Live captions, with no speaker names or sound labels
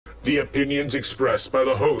The opinions expressed by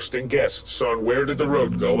the host and guests on Where Did the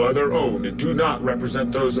Road Go are their own and do not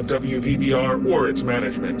represent those of WVBR or its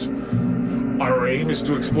management. Our aim is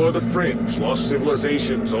to explore the fringe, lost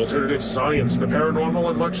civilizations, alternative science, the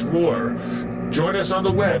paranormal, and much more. Join us on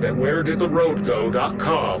the web at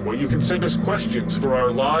wheredidtheroadgo.com, where you can send us questions for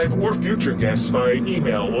our live or future guests via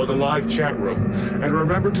email or the live chat room. And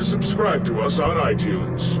remember to subscribe to us on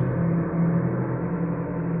iTunes.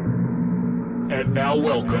 And now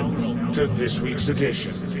welcome to this week's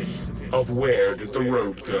edition of Where Did the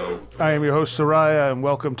Road Go? I am your host, Soraya, and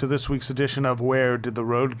welcome to this week's edition of Where Did the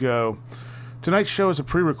Road Go? Tonight's show is a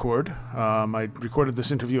pre-record. I recorded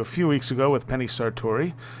this interview a few weeks ago with Penny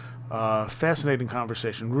Sartori. Fascinating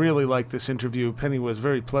conversation. Really liked this interview. Penny was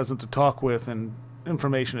very pleasant to talk with, and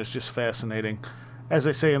information is just fascinating. As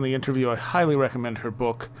I say in the interview, I highly recommend her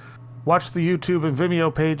book. Watch the YouTube and Vimeo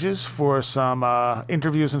pages for some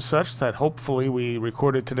interviews and such that hopefully we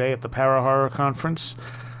recorded today at the Para Horror Conference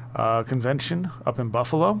convention up in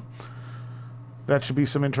Buffalo. That should be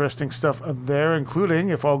some interesting stuff there, including,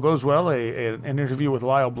 if all goes well, an interview with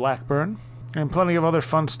Lyle Blackburn, and plenty of other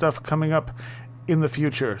fun stuff coming up in the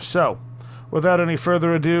future. So, without any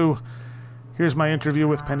further ado, here's my interview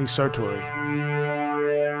with Penny Sartori.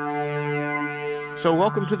 So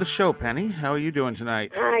welcome to the show, Penny. How are you doing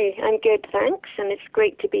tonight? Hi, I'm good, thanks, and it's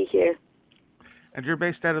great to be here. And you're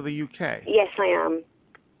based out of the UK? Yes, I am.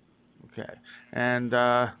 Okay. And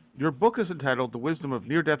your book is entitled The Wisdom of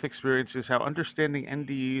Near-Death Experiences, How Understanding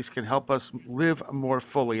NDEs Can Help Us Live More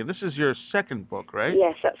Fully. And this is your second book, right?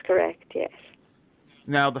 Yes, that's correct, yes.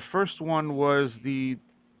 Now, the first one was the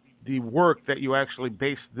work that you actually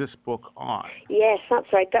based this book on. Yes,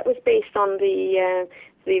 that's right. That was based on the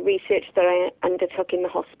research that I undertook in the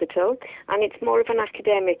hospital, and it's more of an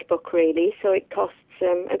academic book, really, so it costs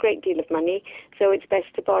a great deal of money, so it's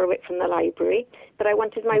best to borrow it from the library. But I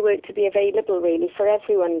wanted my work to be available, really, for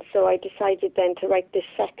everyone, so I decided then to write this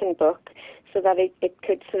second book so that it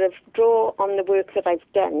could sort of draw on the work that I've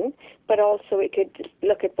done, but also it could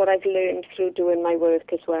look at what I've learned through doing my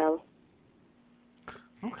work as well.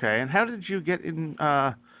 Okay, and how did you get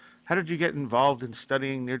involved in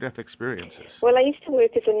studying near-death experiences? Well, I used to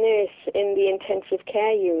work as a nurse in the intensive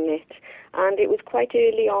care unit, and it was quite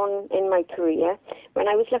early on in my career when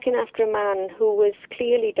I was looking after a man who was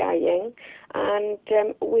clearly dying, and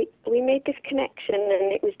we made this connection,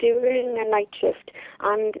 and it was during a night shift,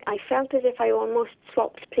 and I felt as if I almost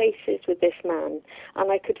swapped places with this man,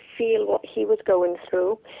 and I could feel what he was going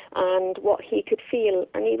through and what he could feel,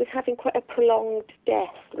 and he was having quite a prolonged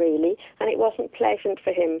death, really, and it wasn't pleasant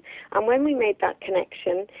for him. And when we made that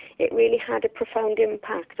connection, it really had a profound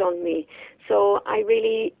impact on me. So I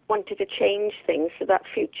really wanted to change things so that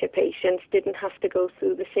future patients didn't have to go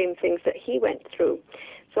through the same things that he went through.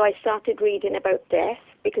 So I started reading about death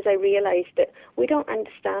because I realized that we don't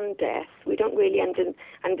understand death. We don't really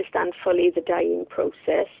understand fully the dying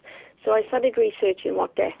process. So I started researching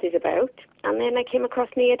what death is about, and then I came across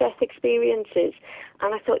near-death experiences,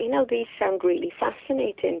 and I thought, these sound really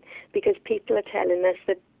fascinating because people are telling us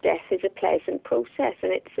that death is a pleasant process,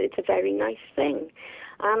 and it's a very nice thing.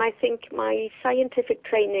 And I think my scientific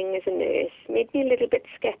training as a nurse made me a little bit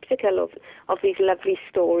skeptical of these lovely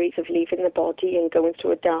stories of leaving the body and going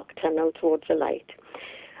through a dark tunnel towards the light.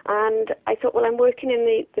 And I thought, well, I'm working in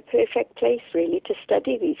the perfect place, really, to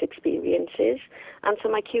study these experiences. And so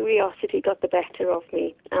my curiosity got the better of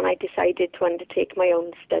me, and I decided to undertake my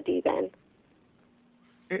own study then.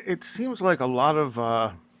 It seems like a lot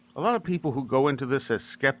of people who go into this as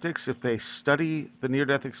skeptics, if they study the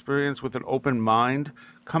near-death experience with an open mind,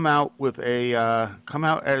 come out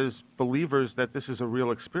as believers that this is a real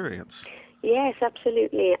experience. Yes,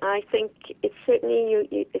 absolutely. I think it's certainly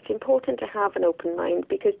it's important to have an open mind,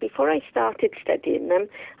 because before I started studying them,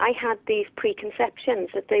 I had these preconceptions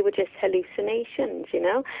that they were just hallucinations,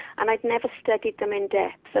 and I'd never studied them in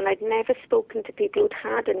depth, and I'd never spoken to people who'd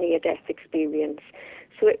had a near-death experience.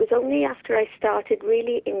 So it was only after I started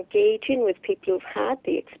really engaging with people who've had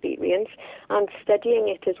the experience and studying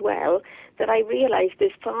it as well that I realized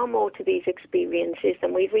there's far more to these experiences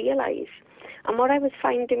than we realize. And what I was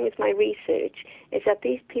finding with my research is that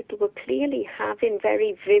these people were clearly having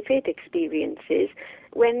very vivid experiences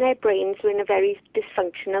when their brains were in a very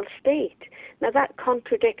dysfunctional state. Now, that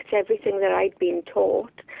contradicts everything that I'd been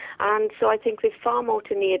taught, and so I think there's far more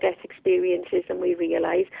to near-death experiences than we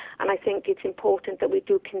realize, and I think it's important that we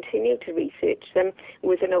do continue to research them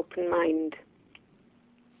with an open mind.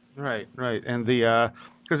 Right, and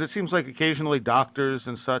because it seems like occasionally doctors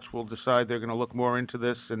and such will decide they're going to look more into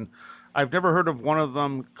this, and I've never heard of one of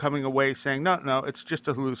them coming away saying, no, it's just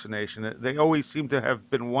a hallucination. They always seem to have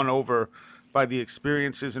been won over by the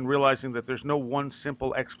experiences and realizing that there's no one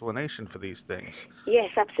simple explanation for these things. Yes,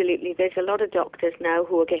 absolutely. There's a lot of doctors now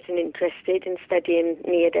who are getting interested in studying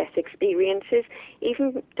near-death experiences,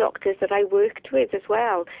 even doctors that I worked with as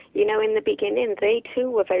well. You know, in the beginning, they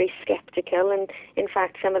too were very skeptical, and in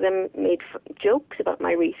fact, some of them made jokes about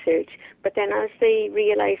my research. But then as they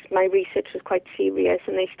realized my research was quite serious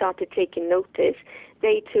and they started taking notice,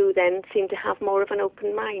 they too then seemed to have more of an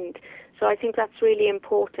open mind. So I think that's really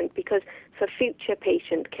important, because for future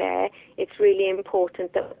patient care, it's really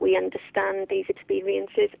important that we understand these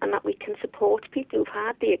experiences and that we can support people who've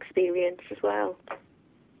had the experience as well.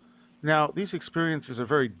 Now, these experiences are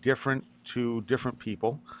very different to different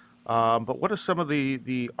people, but what are some of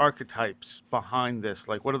the archetypes behind this?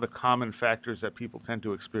 Like, what are the common factors that people tend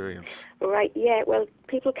to experience? Right, yeah, well,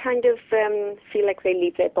 people kind of feel like they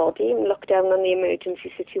leave their body and look down on the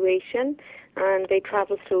emergency situation, and they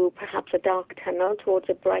travel through perhaps a dark tunnel towards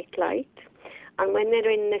a bright light. And when they're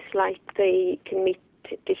in this light, they can meet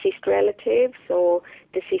deceased relatives or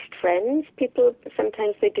deceased friends. People,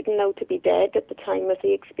 sometimes they didn't know to be dead at the time of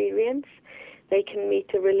the experience. They can meet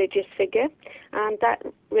a religious figure, and that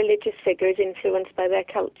religious figure is influenced by their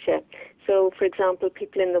culture. So, for example,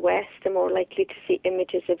 people in the West are more likely to see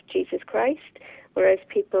images of Jesus Christ, whereas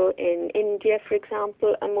people in India, for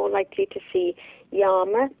example, are more likely to see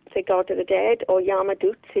Yama, the god of the dead, or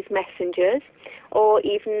Yamadoots, his messengers, or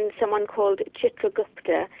even someone called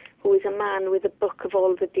Chitragupta, who is a man with a book of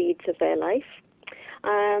all the deeds of their life.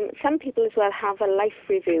 Some people as well have a life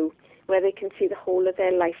review, where they can see the whole of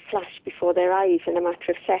their life flash before their eyes in a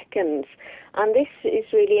matter of seconds. And this is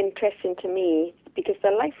really interesting to me, because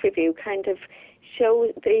the life review kind of shows,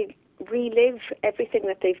 they relive everything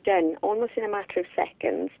that they've done almost in a matter of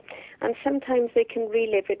seconds, and sometimes they can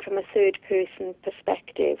relive it from a third-person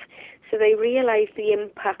perspective. So they realize the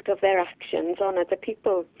impact of their actions on other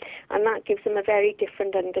people, and that gives them a very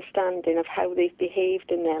different understanding of how they've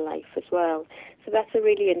behaved in their life as well. So that's a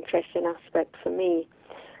really interesting aspect for me.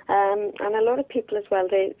 And a lot of people as well,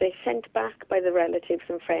 they're sent back by the relatives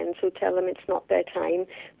and friends who tell them it's not their time,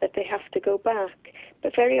 that they have to go back.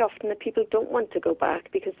 But very often the people don't want to go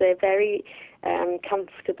back because they're very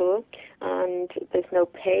comfortable and there's no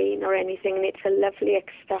pain or anything, and it's a lovely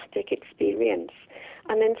ecstatic experience.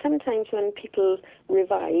 And then sometimes when people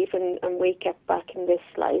revive and wake up back in this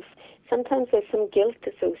life, sometimes there's some guilt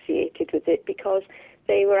associated with it, because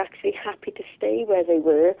they were actually happy to stay where they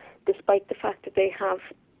were, despite the fact that they have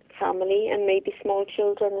family and maybe small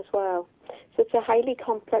children as well. So it's a highly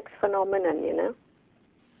complex phenomenon, you know.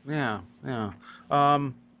 Yeah.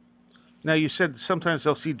 Now, you said sometimes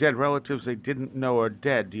they'll see dead relatives they didn't know are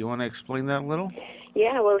dead. Do you want to explain that a little?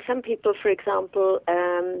 Yeah, well, some people, for example,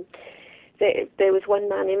 there was one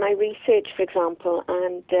man in my research, for example,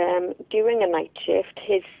 and during a night shift,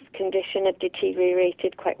 his condition had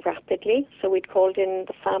deteriorated quite rapidly, so we'd called in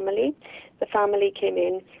the family. The family came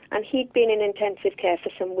in, and he'd been in intensive care for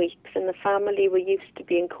some weeks, and the family were used to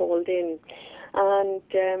being called in. And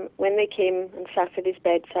when they came and sat at his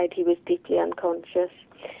bedside, he was deeply unconscious.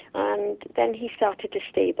 And then he started to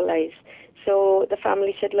stabilize. So the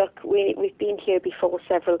family said, look, we've been here before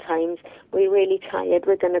several times. We're really tired.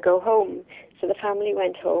 We're going to go home. So the family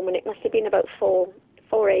went home, and it must have been about 4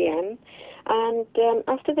 a.m. And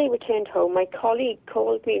after they returned home, my colleague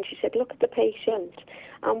called me, and she said, look at the patient.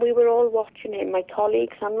 And we were all watching him, my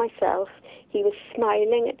colleagues and myself. He was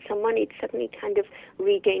smiling at someone. He'd suddenly kind of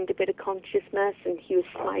regained a bit of consciousness, and he was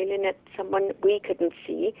smiling at someone we couldn't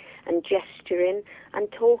see and gesturing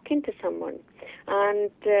and talking to someone.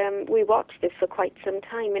 And we watched this for quite some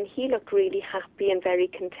time, and he looked really happy and very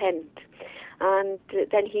content. And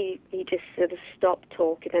then he just sort of stopped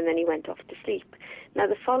talking, and then he went off to sleep. Now,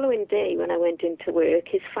 the following day, when I went into work,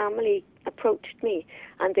 his family approached me,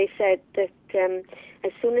 and they said that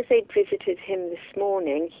as soon as they'd visited him this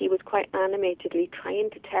morning, he was quite animatedly trying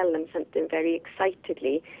to tell them something very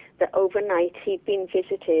excitedly, that overnight he'd been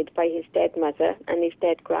visited by his dead mother and his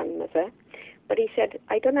dead grandmother. But he said,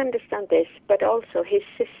 I don't understand this, but also his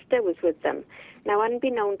sister was with them. Now,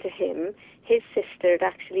 unbeknown to him, his sister had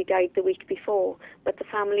actually died the week before, but the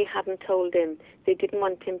family hadn't told him. They didn't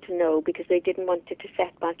want him to know because they didn't want it to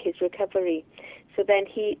set back his recovery. So then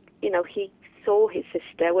he saw his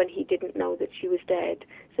sister when he didn't know that she was dead.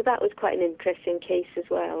 So that was quite an interesting case as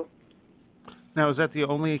well. Now, is that the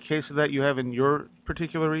only case of that you have in your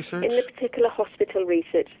particular research? In the particular hospital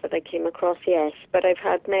research that I came across, yes. But I've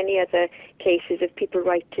had many other cases of people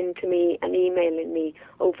writing to me and emailing me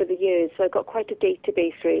over the years. So I've got quite a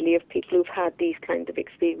database, really, of people who've had these kind of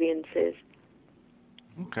experiences.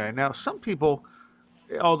 Okay. Now, some people,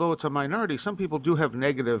 although it's a minority, some people do have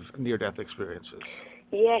negative near-death experiences.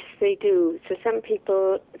 Yes, they do. So some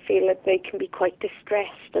people feel that they can be quite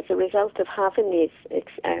distressed as a result of having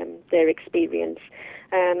their experience.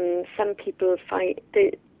 Some people find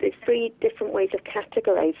there's three different ways of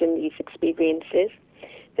categorizing these experiences.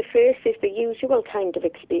 The first is the usual kind of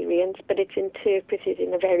experience, but it's interpreted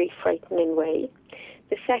in a very frightening way.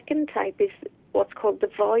 The second type is what's called the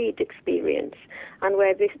void experience, and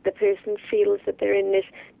where the person feels that they're in this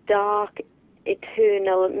dark,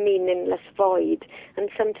 eternal, meaningless void, and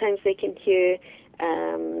sometimes they can hear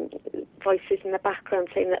voices in the background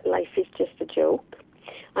saying that life is just a joke.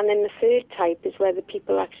 And then the third type is where the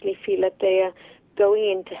people actually feel that they are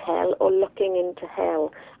going into hell or looking into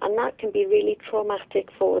hell, and that can be really traumatic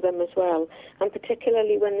for them as well. And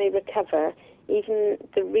particularly when they recover, even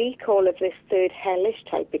the recall of this third hellish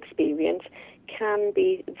type experience can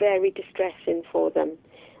be very distressing for them.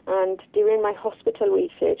 And during my hospital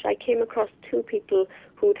research, I came across two people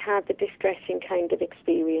who'd had the distressing kind of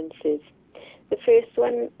experiences. The first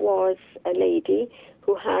one was a lady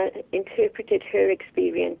who had interpreted her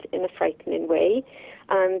experience in a frightening way,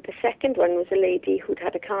 and the second one was a lady who'd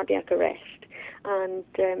had a cardiac arrest.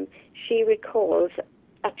 And she recalls,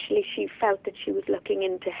 actually, she felt that she was looking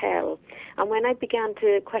into hell. And when I began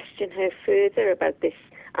to question her further about this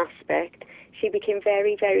aspect, she became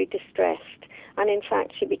very, very distressed. And in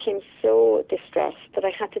fact, she became so distressed that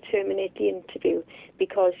I had to terminate the interview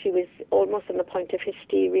because she was almost on the point of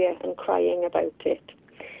hysteria and crying about it.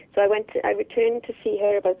 So I returned to see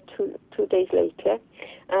her about two days later,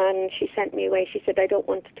 and she sent me away. She said, I don't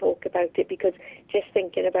want to talk about it because just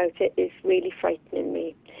thinking about it is really frightening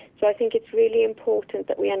me. So I think it's really important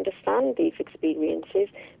that we understand these experiences,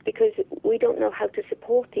 because we don't know how to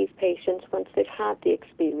support these patients once they've had the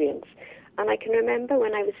experience. And I can remember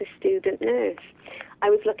when I was a student nurse, I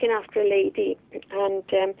was looking after a lady, and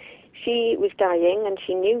she was dying, and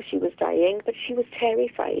she knew she was dying, but she was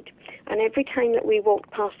terrified. And every time that we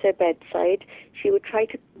walked past her bedside, she would try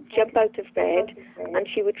to jump out of bed, and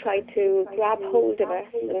she would try to grab hold of us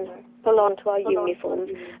and pull onto our uniforms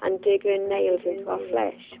and dig her nails into our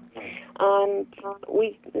flesh. And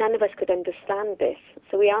none of us could understand this.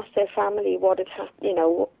 So we asked her family what had happened,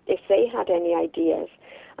 if they had any ideas.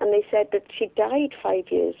 And they said that she died 5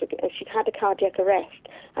 years ago. She'd had a cardiac arrest,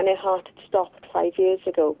 and her heart had stopped 5 years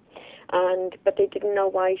ago. But they didn't know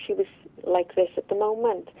why she was like this at the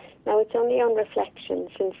moment. Now, it's only on reflection,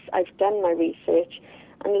 since I've done my research,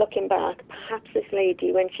 and looking back, perhaps this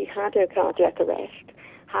lady, when she had her cardiac arrest,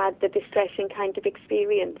 had the distressing kind of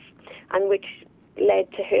experience, and which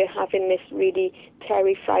led to her having this really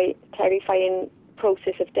terrifying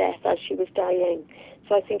process of death as she was dying.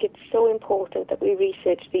 So I think it's so important that we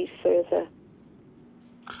research these further.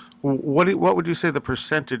 What would you say the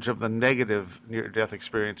percentage of the negative near-death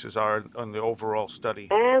experiences are on the overall study?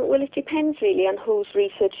 Well, it depends really on whose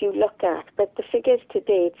research you look at, but the figures to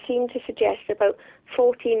date seem to suggest about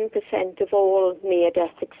 14% of all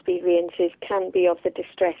near-death experiences can be of the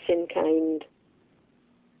distressing kind.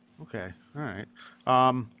 Okay, all right.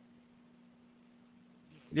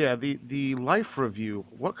 The life review,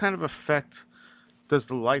 what kind of effect does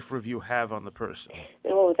the life review have on the person?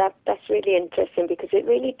 Oh, that's really interesting, because it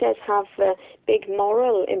really does have big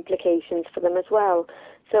moral implications for them as well.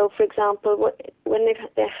 So, for example, when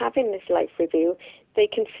they're having this life review, they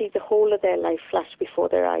can see the whole of their life flash before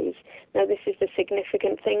their eyes. Now, this is the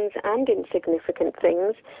significant things and insignificant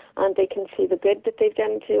things, and they can see the good that they've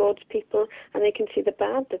done towards people, and they can see the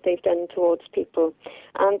bad that they've done towards people.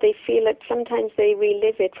 And they feel that sometimes they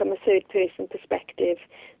relive it from a third-person perspective.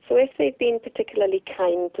 So if they've been particularly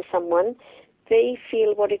kind to someone, they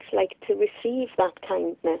feel what it's like to receive that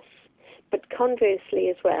kindness. But conversely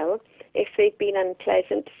as well, if they've been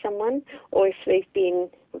unpleasant to someone, or if they've been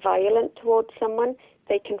violent towards someone,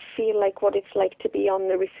 they can feel like what it's like to be on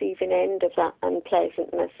the receiving end of that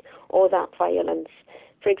unpleasantness or that violence.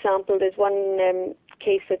 For example, there's one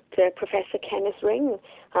case that Professor Kenneth Ring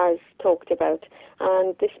has talked about,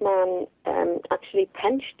 and this man actually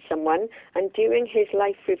punched someone, and during his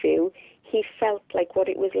life review, he felt like what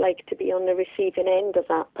it was like to be on the receiving end of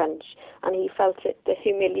that punch, and he felt the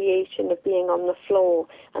humiliation of being on the floor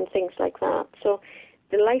and things like that. So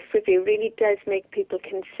the life review really does make people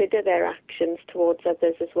consider their actions towards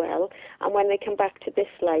others as well, and when they come back to this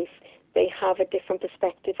life, they have a different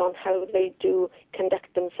perspective on how they do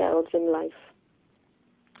conduct themselves in life.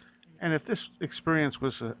 And if this experience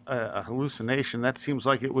was a hallucination, that seems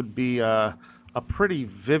like it would be a pretty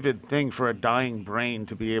vivid thing for a dying brain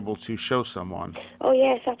to be able to show someone. Oh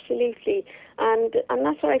yes, absolutely, and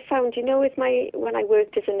that's what I found. You know, when I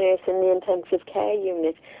worked as a nurse in the intensive care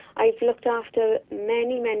unit, I've looked after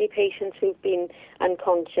many patients who've been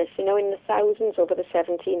unconscious. You know, in the thousands over the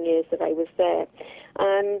 17 years that I was there,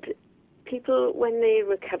 and people, when they're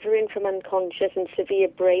recovering from unconscious and severe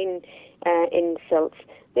brain insults,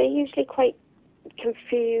 they're usually quite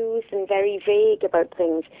confused and very vague about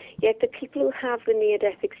things. Yet the people who have the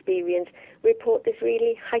near-death experience report this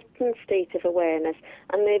really heightened state of awareness,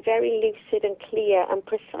 and they're very lucid and clear and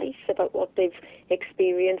precise about what they've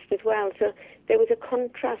experienced as well. So there was a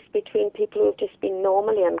contrast between people who've just been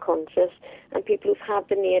normally unconscious and people who've had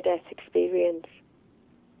the near-death experience.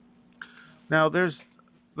 Now,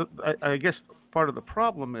 I guess part of the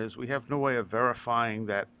problem is we have no way of verifying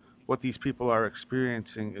that what these people are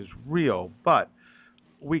experiencing is real, but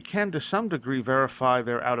we can to some degree verify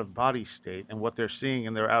their out-of-body state and what they're seeing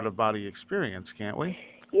in their out-of-body experience, can't we?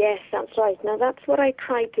 Yes, that's right. Now, that's what I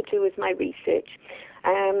tried to do with my research.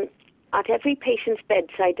 At every patient's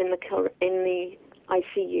bedside in the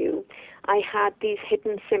ICU, I had these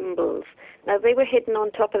hidden symbols. Now, they were hidden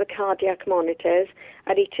on top of the cardiac monitors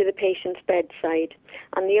at each of the patient's bedside.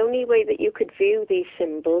 And the only way that you could view these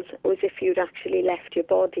symbols was if you'd actually left your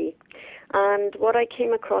body. And what I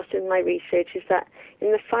came across in my research is that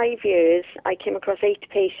in the 5 years, I came across 8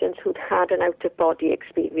 patients who'd had an out-of-body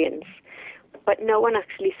experience, but no one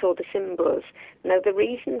actually saw the symbols. Now, the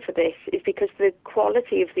reason for this is because the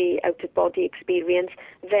quality of the out-of-body experience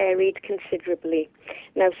varied considerably.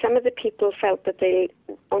 Now, some of the people felt that they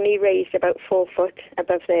only raised about 4 foot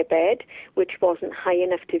above their bed, which wasn't high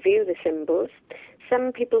enough to view the symbols.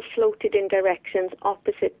 Some people floated in directions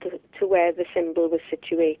opposite to where the symbol was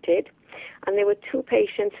situated. And there were 2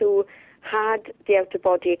 patients who had the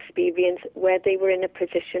out-of-body experience where they were in a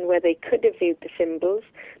position where they could have viewed the symbols,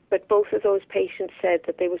 but both of those patients said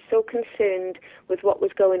that they were so concerned with what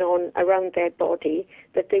was going on around their body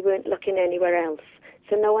that they weren't looking anywhere else.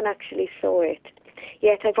 So no one actually saw it.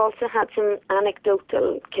 Yet I've also had some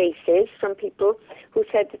anecdotal cases from people who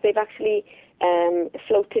said that they've actually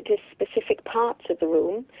floated to specific parts of the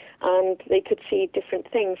room and they could see different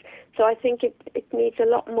things. So I think it needs a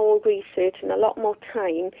lot more research and a lot more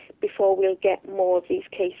time before we'll get more of these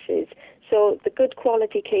cases. So the good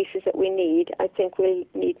quality cases that we need, I think we'll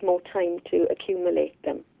need more time to accumulate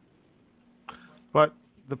them. But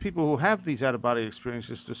the people who have these out-of-body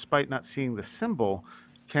experiences, despite not seeing the symbol,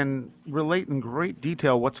 can relate in great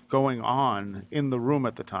detail what's going on in the room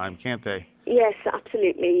at the time, can't they? Yes,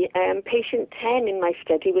 absolutely. Patient 10 in my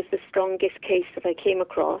study was the strongest case that I came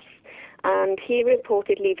across, and he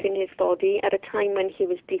reported leaving his body at a time when he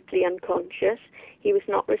was deeply unconscious. He was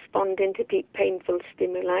not responding to painful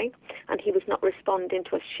stimuli, and he was not responding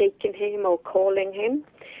to us shaking him or calling him.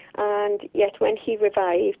 And yet when he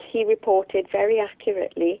revived, he reported very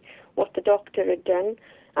accurately what the doctor had done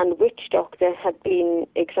and which doctor had been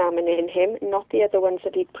examining him, not the other ones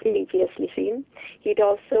that he'd previously seen. He'd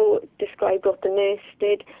also described what the nurse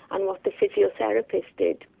did and what the physiotherapist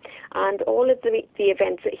did. And all of the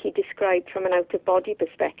events that he described from an out-of-body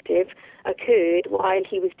perspective occurred while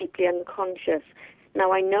he was deeply unconscious.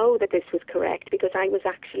 Now, I know that this was correct because I was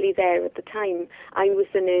actually there at the time. I was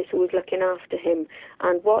the nurse who was looking after him,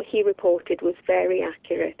 and what he reported was very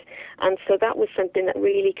accurate. And so that was something that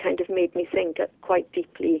really kind of made me think quite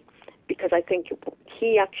deeply, because I think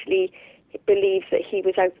he actually believes that he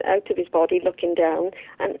was out of his body looking down,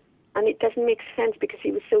 and it doesn't make sense because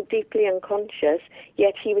he was so deeply unconscious,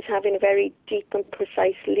 yet he was having a very deep and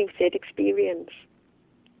precise, lucid experience.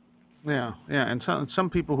 Yeah, and some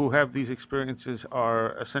people who have these experiences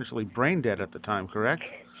are essentially brain dead at the time, correct?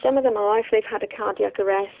 Some of them are, if they've had a cardiac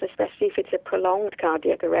arrest, especially if it's a prolonged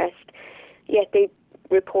cardiac arrest, yet they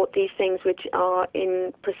report these things which are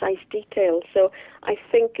in precise detail. So I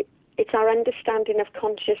think it's our understanding of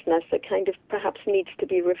consciousness that kind of perhaps needs to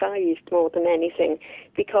be revised more than anything,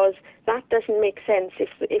 because that doesn't make sense.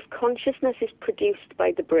 If consciousness is produced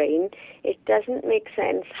by the brain, it doesn't make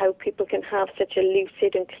sense how people can have such a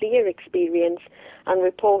lucid and clear experience and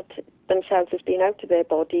report themselves as being out of their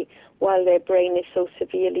body while their brain is so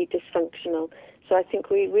severely dysfunctional. So I think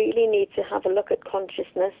we really need to have a look at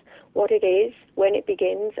consciousness, what it is, when it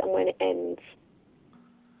begins and when it ends.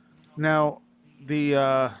 Now,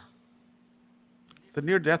 the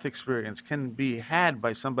near-death experience can be had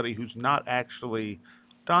by somebody who's not actually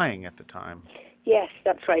dying at the time. Yes,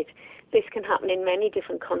 that's right. This can happen in many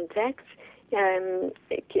different contexts.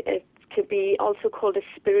 It to be also called a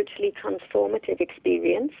spiritually transformative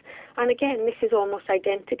experience. And again, this is almost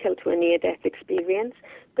identical to a near-death experience,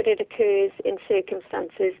 but it occurs in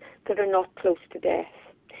circumstances that are not close to death.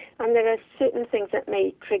 And there are certain things that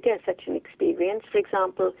may trigger such an experience. For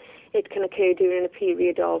example, it can occur during a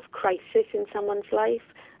period of crisis in someone's life,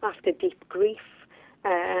 after deep grief,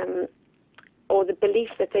 or the belief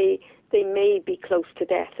that they may be close to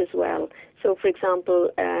death as well. So, for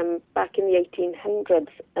example, back in the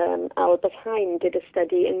 1800s, Albert Heijn did a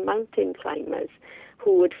study in mountain climbers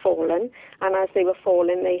who had fallen, and as they were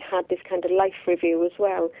falling, they had this kind of life review as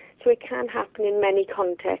well. So it can happen in many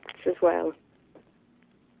contexts as well.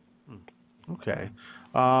 Okay.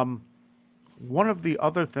 One of the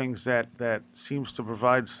other things that seems to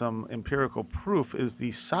provide some empirical proof is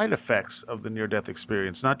the side effects of the near-death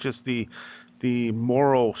experience, not just the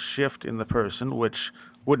moral shift in the person, which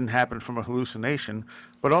wouldn't happen from a hallucination,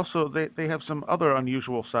 but also they have some other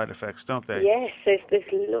unusual side effects, don't they? Yes, there's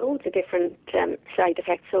loads of different side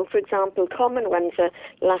effects. So, for example, common ones are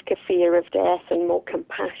lack of fear of death and more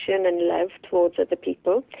compassion and love towards other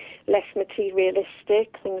people, less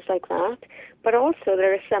materialistic, things like that. But also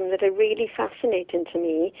there are some that are really fascinating to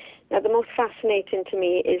me. Now, the most fascinating to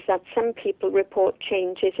me is that some people report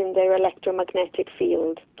changes in their electromagnetic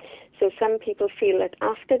field. So some people feel that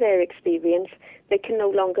after their experience, they can no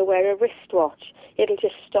longer wear a wristwatch. It'll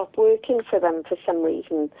just stop working for them for some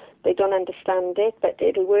reason. They don't understand it, but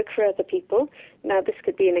it'll work for other people. Now, this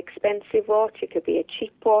could be an expensive watch. It could be a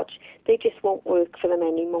cheap watch. They just won't work for them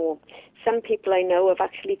anymore. Some people I know have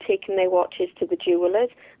actually taken their watches to the jewelers,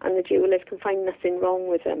 and the jewelers can find nothing wrong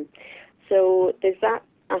with them. So there's that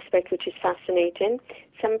aspect which is fascinating.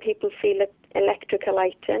 Some people feel that electrical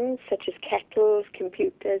items such as kettles,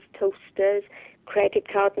 computers, toasters, credit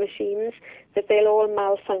card machines, that they'll all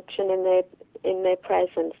malfunction in their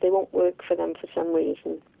presence. They won't work for them for some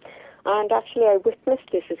reason. And actually I witnessed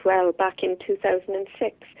this as well back in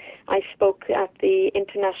 2006. I spoke at the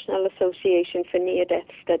International Association for Near-Death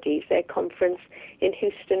Studies, their conference in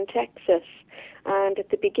Houston, Texas. And at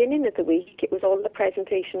the beginning of the week, it was all the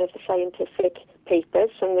presentation of the scientific papers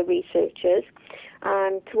from the researchers.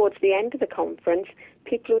 And towards the end of the conference,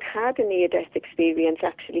 people who'd had a near-death experience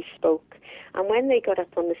actually spoke. And when they got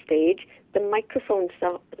up on the stage, the microphone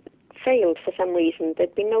failed for some reason.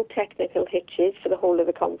 There'd been no technical hitches for the whole of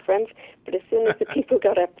the conference, but as soon as the people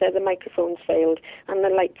got up there, the microphones failed and the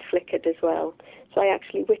lights flickered as well. So I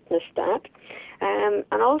actually witnessed that. And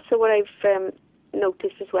also what I've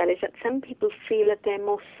noticed as well is that some people feel that they're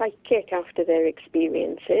more psychic after their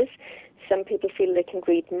experiences. Some people feel they can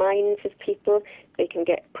read minds of people, they can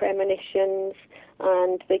get premonitions,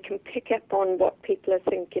 and they can pick up on what people are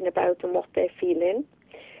thinking about and what they're feeling.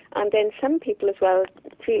 And then some people as well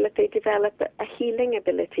feel that they develop a healing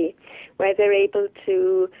ability where they're able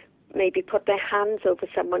to maybe put their hands over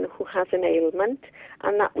someone who has an ailment,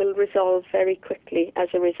 and that will resolve very quickly as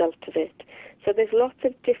a result of it. So there's lots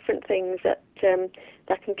of different things that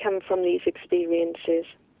can come from these experiences.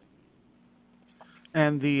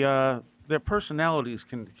 And their personalities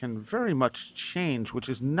can very much change, which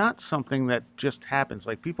is not something that just happens.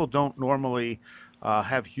 Like, people don't normally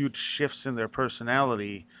have huge shifts in their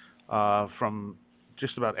personality from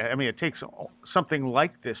just about, I mean, it takes something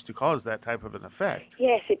like this to cause that type of an effect.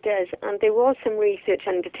 Yes, it does. And there was some research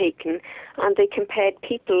undertaken, and they compared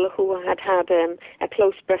people who had had a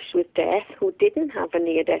close brush with death, who didn't have a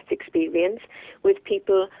near-death experience, with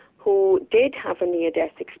people who did have a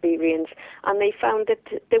near-death experience, and they found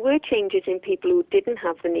that there were changes in people who didn't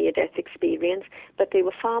have the near-death experience, but they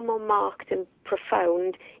were far more marked and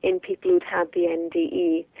profound in people who'd had the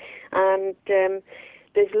NDE. And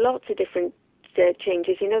there's lots of different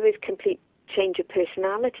changes. You know, there's complete change of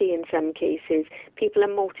personality in some cases. People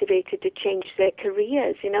are motivated to change their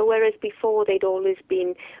careers, you know, whereas before they'd always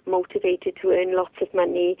been motivated to earn lots of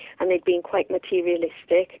money and they'd been quite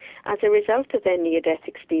materialistic. As a result of their near-death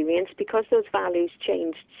experience, because those values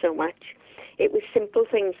changed so much, it was simple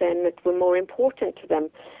things then that were more important to them.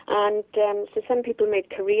 And so some people made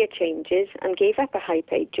career changes and gave up a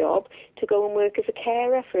high-paid job to go and work as a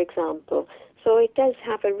carer, for example. So it does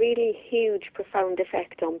have a really huge, profound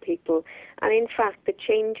effect on people. And in fact, the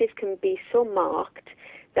changes can be so marked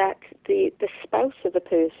that the spouse of the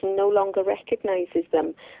person no longer recognizes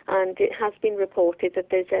them. And it has been reported that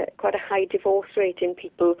there's quite a high divorce rate in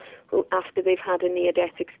people who, after they've had a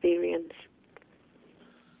near-death experience.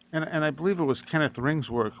 And I believe it was Kenneth Ring's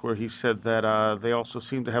work where he said that they also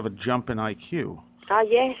seem to have a jump in IQ.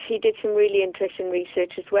 Yes, he did some really interesting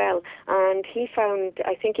research as well. And he found,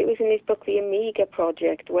 I think it was in his book, The Amiga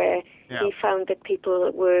Project, where he found that people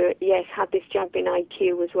had this jump in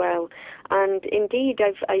IQ as well. And indeed,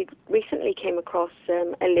 I recently came across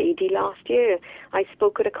a lady last year. I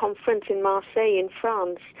spoke at a conference in Marseille in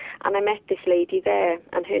France, and I met this lady there,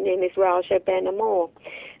 and her name is Raja Ben-Amour.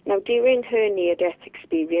 Now, during her near-death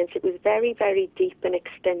experience, it was very, very deep and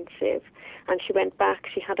extensive, and she went back,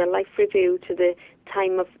 she had a life review to the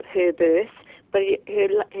time of her birth, but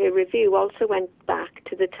her review also went back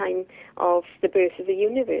to the time of the birth of the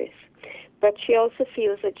universe. But she also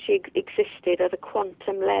feels that she existed at a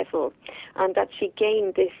quantum level and that she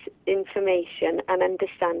gained this information and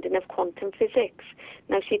understanding of quantum physics.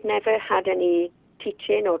 Now, she'd never had any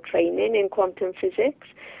teaching or training in quantum physics,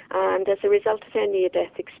 and as a result of her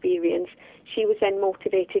near-death experience, she was then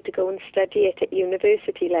motivated to go and study it at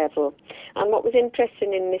university level. And what was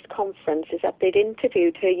interesting in this conference is that they'd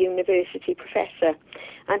interviewed her university professor,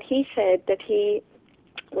 and he said that he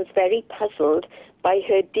was very puzzled by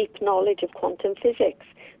her deep knowledge of quantum physics,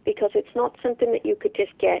 because it's not something that you could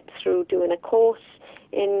just get through doing a course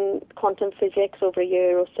in quantum physics over a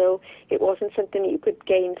year or so. It wasn't something that you could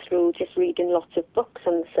gain through just reading lots of books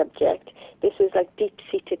on the subject. This was like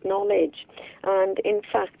deep-seated knowledge. And in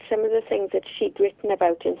fact, some of the things that she'd written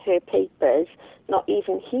about in her papers, not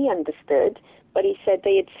even he understood, but he said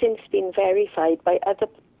they had since been verified by other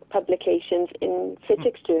publications in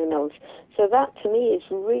physics journals. So that to me is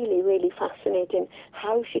really, really fascinating,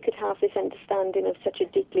 how she could have this understanding of such a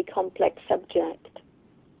deeply complex subject.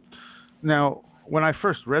 Now, when I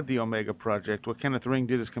first read the Omega Project, what Kenneth Ring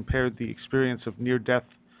did is compared the experience of near-death,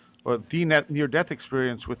 or the near-death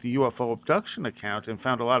experience with the UFO abduction account, and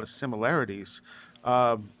found a lot of similarities.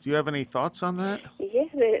 Do you have any thoughts on that? Yeah,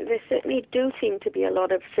 there certainly do seem to be a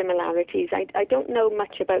lot of similarities. I don't know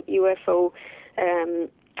much about UFO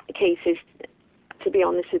cases, to be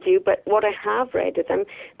honest with you, but what I have read of them,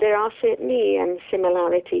 there are certainly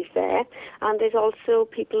similarities there, and there's also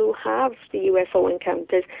people who have the UFO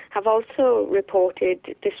encounters have also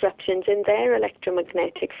reported disruptions in their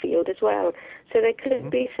electromagnetic field as well. So there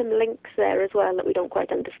could be some links there as well that we don't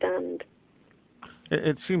quite understand.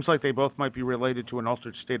 It seems like they both might be related to an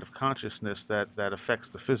altered state of consciousness that affects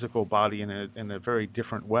the physical body in a very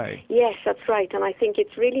different way. Yes, that's right. And I think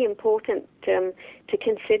it's really important to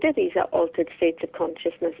consider these altered states of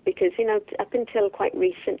consciousness because, up until quite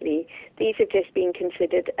recently, these have just been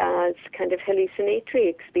considered as kind of hallucinatory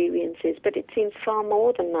experiences. But it seems far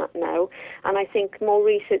more than that now. And I think more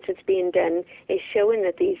research that's being done is showing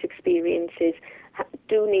that these experiences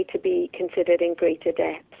do need to be considered in greater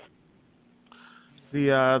depth.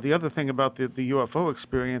 The other thing about the UFO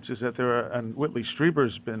experience is that and Whitley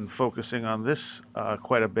Strieber's been focusing on this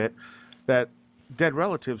quite a bit, that dead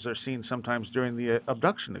relatives are seen sometimes during the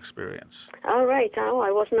abduction experience. Oh, right. Oh, I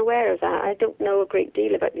wasn't aware of that. I don't know a great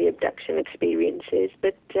deal about the abduction experiences,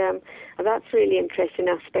 but that's a really interesting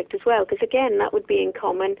aspect as well, because again, that would be in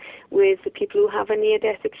common with the people who have a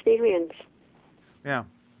near-death experience. Yeah,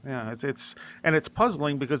 it's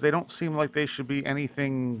puzzling because they don't seem like they should be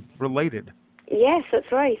anything related. Yes, that's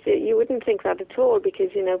right. You wouldn't think that at all because,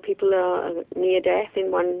 people are near death in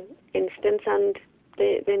one instance and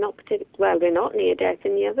they're not they're not near death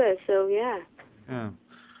in the other, so yeah.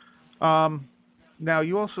 Yeah. Now,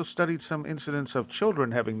 you also studied some incidents of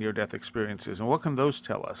children having near-death experiences, and what can those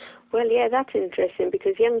tell us? Well, yeah, that's interesting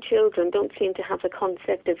because young children don't seem to have a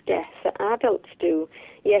concept of death that adults do,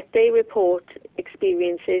 yet they report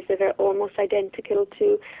experiences that are almost identical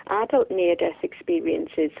to adult near-death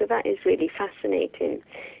experiences, so that is really fascinating.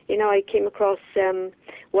 I came across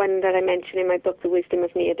one that I mentioned in my book, The Wisdom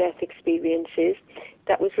of Near-Death Experiences,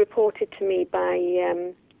 that was reported to me by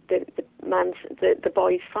the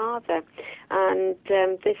boy's father, and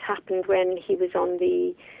this happened when he was on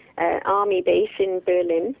the army base in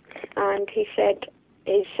Berlin, and he said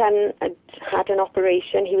his son had an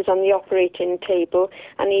operation. He was on the operating table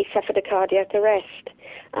and he suffered a cardiac arrest.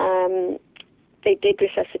 They did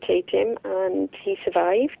resuscitate him and he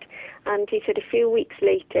survived, and he said a few weeks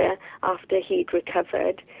later, after he'd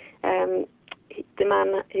recovered,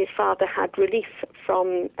 his father had relief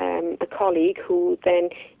from a colleague who then,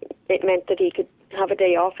 it meant that he could have a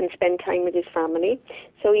day off and spend time with his family.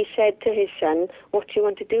 So he said to his son, what do you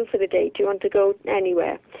want to do for the day? Do you want to go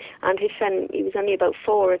anywhere? And his son, he was only about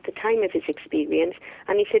 4 at the time of his experience,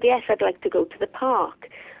 and he said, yes, I'd like to go to the park.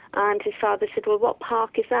 And his father said, well, what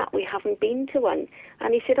park is that? We haven't been to one.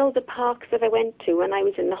 And he said, oh, the park that I went to when I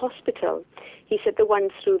was in the hospital. He said, the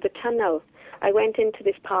ones through the tunnel. I went into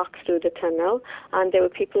this park through the tunnel, and there were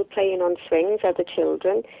people playing on swings, other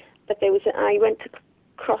children. But I went to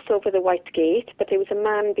cross over the white gate, but there was a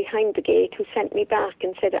man behind the gate who sent me back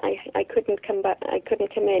and said I couldn't come back, I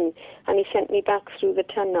couldn't come in, and he sent me back through the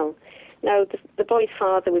tunnel. Now, the boy's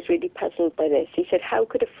father was really puzzled by this. He said, how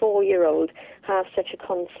could a 4-year-old have such a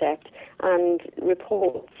concept and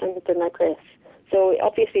report something like this? So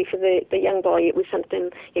obviously for the young boy, it was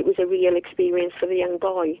a real experience for the young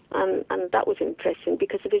boy. And that was interesting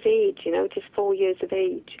because of his age, just 4 years of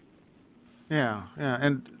age. Yeah.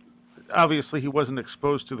 And obviously he wasn't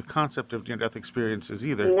exposed to the concept of near-death experiences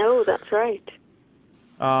either. No, that's right.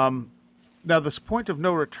 Now, this point of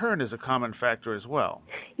no return is a common factor as well.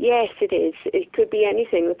 Yes, it is. It could be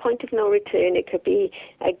anything. The point of no return, it could be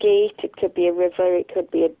a gate, it could be a river, it could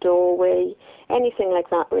be a doorway, anything like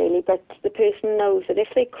that, really. But the person knows that if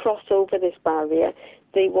they cross over this barrier,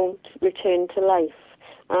 they won't return to life.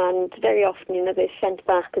 And very often, they're sent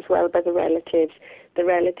back as well by the relatives. The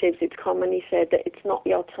relatives, it's commonly said that it's not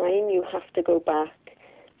your time, you have to go back.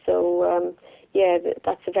 So,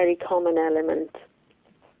 that's a very common element.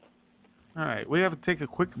 All right, we have to take a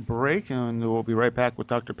quick break, and we'll be right back with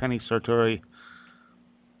Dr. Penny Sartori.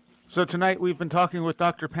 So tonight we've been talking with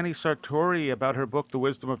Dr. Penny Sartori about her book, The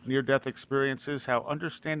Wisdom of Near-Death Experiences, How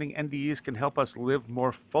Understanding NDEs Can Help Us Live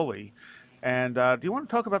More Fully. And do you want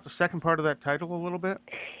to talk about the second part of that title a little bit?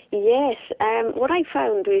 Yes. What I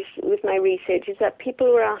found with my research is that people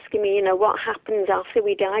were asking me, what happens after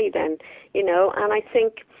we die then? And I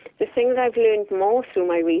think the thing that I've learned more through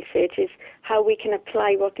my research is how we can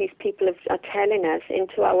apply what these people are telling us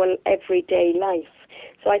into our everyday life.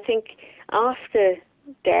 So I think after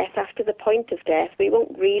death, after the point of death, we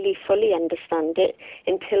won't really fully understand it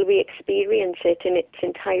until we experience it in its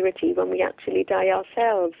entirety when we actually die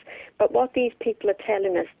ourselves. But what these people are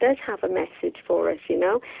telling us does have a message for us,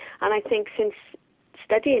 And I think since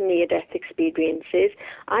studying near-death experiences,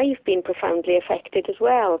 I've been profoundly affected as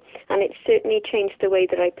well. And it's certainly changed the way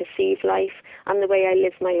that I perceive life and the way I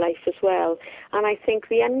live my life as well. And I think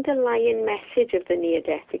the underlying message of the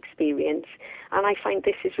near-death experience, and I find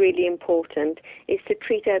this is really important, is to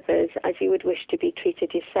treat others as you would wish to be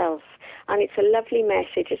treated yourself. And it's a lovely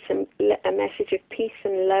message. It's a message of peace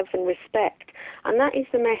and love and respect. And that is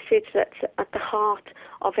the message that's at the heart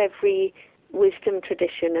of every wisdom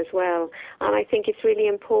tradition as well. And I think it's really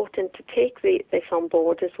important to take this on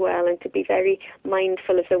board as well and to be very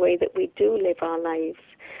mindful of the way that we do live our lives.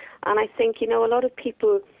 And I think, a lot of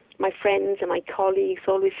people, my friends and my colleagues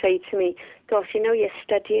always say to me, gosh, you're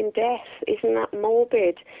studying death. Isn't that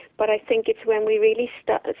morbid? But I think it's when we really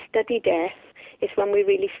study death, it's when we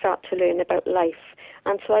really start to learn about life.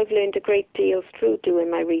 And so I've learned a great deal through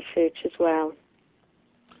doing my research as well.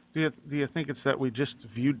 Do you think it's that we just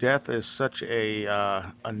view death as such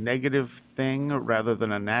a negative thing rather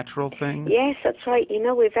than a natural thing? Yes, that's right.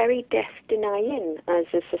 We're very death-denying as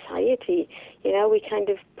a society. We kind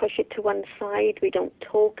of push it to one side. We don't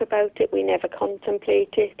talk about it. We never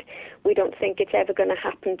contemplate it. We don't think it's ever going to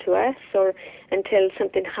happen to us or until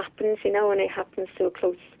something happens, and it happens to a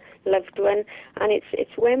close loved one. And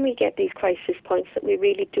it's when we get these crisis points that we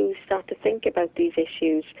really do start to think about these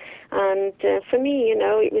issues. And for me,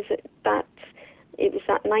 it was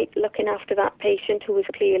that night looking after that patient who was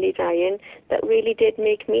clearly dying that really did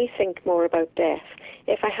make me think more about death.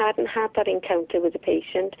 If I hadn't had that encounter with the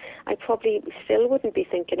patient, I probably still wouldn't be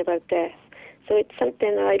thinking about death. So it's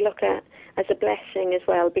something that I look at as a blessing as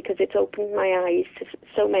well, because it's opened my eyes to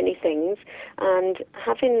so many things. And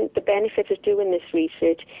having the benefit of doing this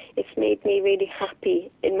research, it's made me really happy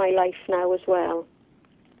in my life now as well.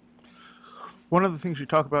 One of the things you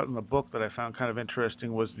talk about in the book that I found kind of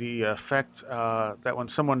interesting was the effect that when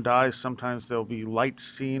someone dies, sometimes there'll be light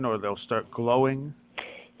seen or they'll start glowing.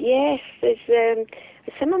 Yes, there's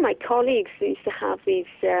some of my colleagues used to have these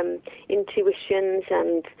intuitions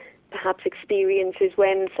and perhaps experiences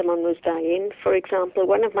when someone was dying. For example,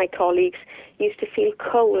 one of my colleagues used to feel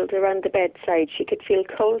cold around the bedside. She could feel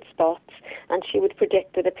cold spots, and she would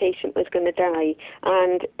predict that a patient was going to die.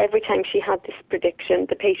 And every time she had this prediction,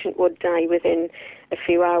 the patient would die within a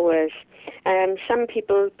few hours. Some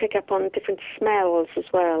people pick up on different smells as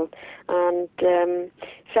well. And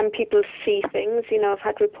some people see things. I've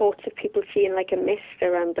had reports of people seeing like a mist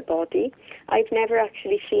around the body. I've never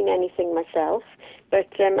actually seen anything myself, but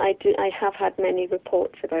I have had many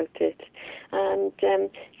reports about it.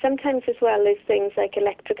 And sometimes as well there's things like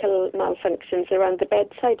electrical malfunctions around the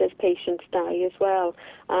bedside as patients die as well.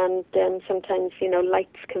 And sometimes,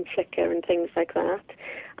 lights can flicker and things like that.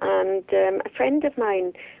 And a friend of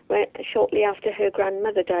mine, shortly after her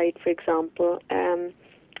grandmother died, for example,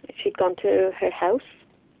 she'd gone to her house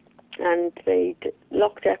and they'd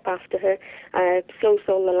locked up after her, closed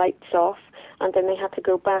all the lights off, and then they had to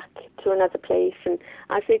go back to another place. And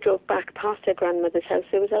as they drove back past her grandmother's house,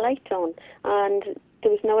 there was a light on. And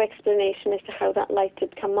there was no explanation as to how that light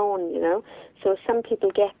had come on, you know. So some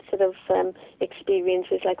people get sort of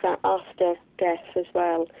experiences like that after death as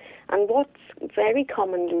well. And what's very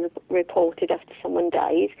commonly reported after someone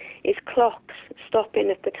dies is clocks stopping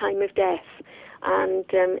at the time of death. And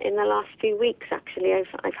in the last few weeks, actually,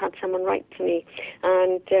 I've had someone write to me,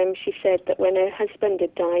 and she said that when her husband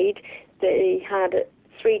had died, they had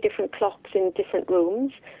 3 different clocks in different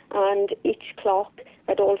rooms, and each clock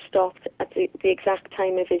had all stopped at the exact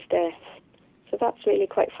time of his death. So that's really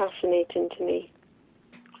quite fascinating to me.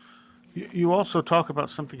 You also talk about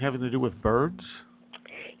something having to do with birds?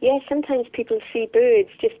 Yeah, sometimes people see birds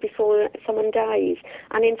just before someone dies.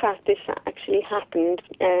 And in fact, this actually happened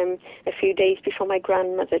a few days before my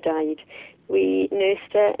grandmother died. We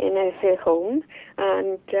nursed her in her home,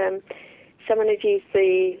 and someone had used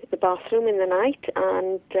the bathroom in the night,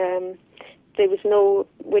 and there was no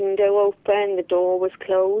window open, the door was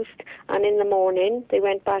closed, and in the morning they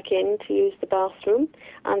went back in to use the bathroom,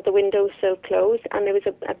 and the window was still closed, and there was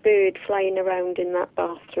a bird flying around in that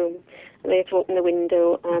bathroom. And they had to open the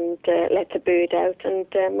window and let the bird out,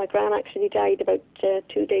 and my gran actually died about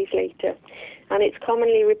 2 days later. And it's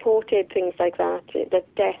commonly reported, things like that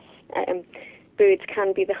death, birds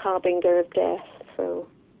can be the harbinger of death, so...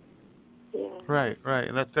 Yeah. Right.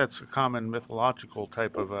 That's a common mythological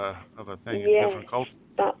type of a thing in different cultures.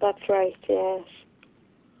 That's right, yes.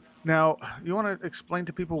 Now, you want to explain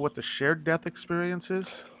to people what the shared death experience is?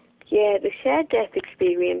 Yeah, the shared death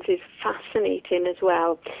experience is fascinating as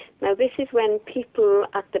well. Now, this is when people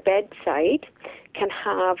at the bedside can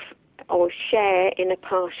have or share in a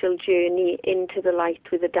partial journey into the light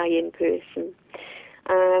with a dying person.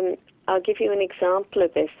 I'll give you an example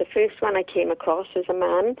of this. The first one I came across was a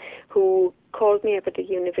man who called me up at the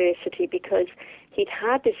university because he'd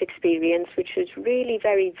had this experience which was really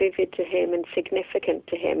very vivid to him and significant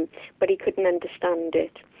to him, but he couldn't understand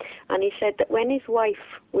it. And he said that when his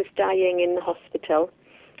wife was dying in the hospital,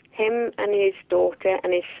 him and his daughter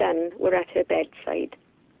and his son were at her bedside.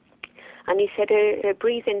 And he said her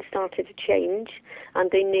breathing started to change,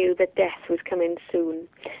 and they knew that death was coming soon.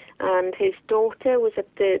 And his daughter was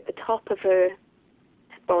at the top of her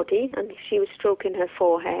body, and she was stroking her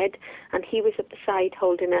forehead, and he was at the side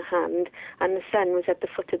holding her hand, and the son was at the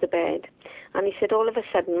foot of the bed. And he said, all of a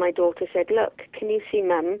sudden, my daughter said, look, can you see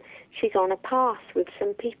Mum? She's on a path with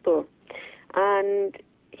some people. And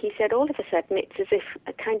he said, all of a sudden, it's as if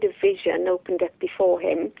a kind of vision opened up before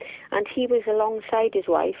him, and he was alongside his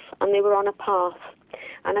wife, and they were on a path.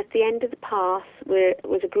 And at the end of the path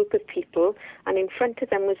was a group of people, and in front of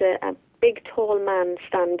them was a big, tall man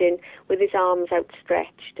standing with his arms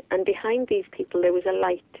outstretched. And behind these people there was a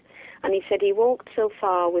light. And he said he walked so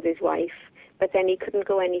far with his wife, but then he couldn't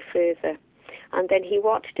go any further. And then he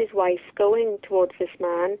watched his wife going towards this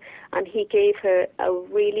man, and he gave her a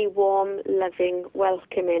really warm, loving,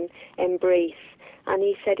 welcoming embrace. And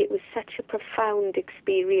he said it was such a profound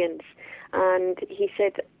experience. And he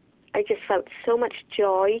said, I just felt so much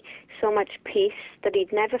joy, so much peace that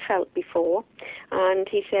he'd never felt before. And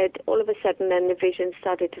he said all of a sudden then the vision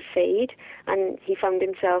started to fade, and he found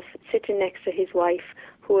himself sitting next to his wife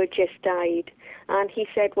who had just died. And he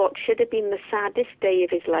said what should have been the saddest day of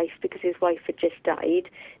his life because his wife had just died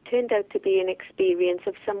turned out to be an experience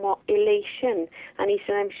of somewhat elation. And he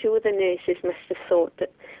said, I'm sure the nurses must have thought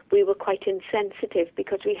that we were quite insensitive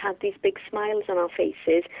because we had these big smiles on our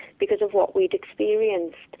faces because of what we'd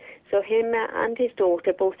experienced. So him and his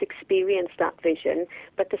daughter both experienced that vision,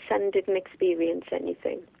 but the son didn't experience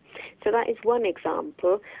anything. So that is one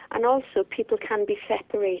example. And also people can be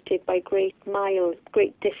separated by great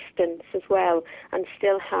distance as well, and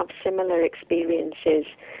still have similar experiences.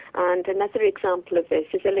 And another example of this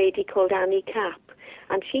is a lady called Annie Capp.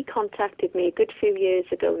 And she contacted me a good few years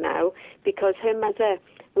ago now because her mother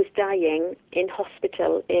was dying in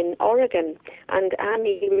hospital in Oregon, and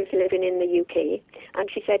Annie was living in the UK, and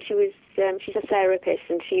she said she's a therapist,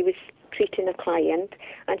 and she was treating a client,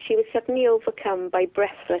 and she was suddenly overcome by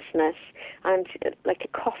breathlessness and like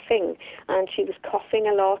a coughing, and she was coughing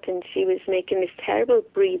a lot, and she was making this terrible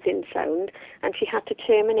breathing sound, and she had to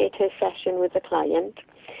terminate her session with the client.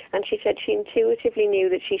 And she said she intuitively knew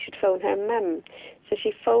that she should phone her mum. So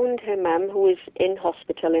she phoned her mum, who was in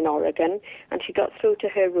hospital in Oregon, and she got through to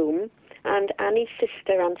her room, and Annie's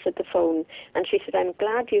sister answered the phone, and she said, I'm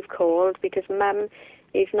glad you've called because Mum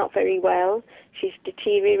is not very well. She's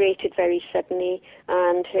deteriorated very suddenly,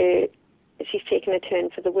 and her she's taken a turn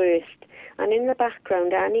for the worst. And in the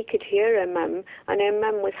background, Annie could hear her mum, and her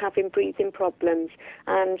mum was having breathing problems,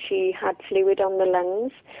 and she had fluid on the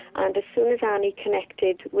lungs. And as soon as Annie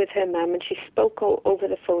connected with her mum, and she spoke over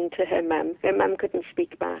the phone to her mum couldn't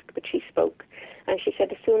speak back, but she spoke. And she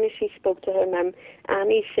said as soon as she spoke to her mum,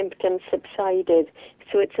 Annie's symptoms subsided.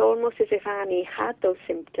 So it's almost as if Annie had those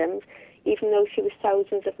symptoms, even though she was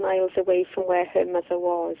thousands of miles away from where her mother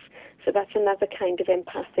was. So that's another kind of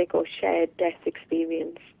empathic or shared death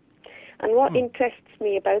experience. And what interests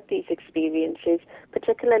me about these experiences,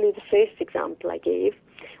 particularly the first example I gave,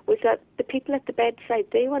 was that the people at the bedside,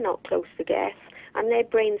 they were not close to death, and their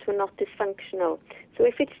brains were not dysfunctional. So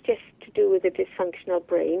if it's just to do with a dysfunctional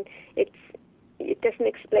brain, it doesn't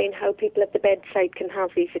explain how people at the bedside can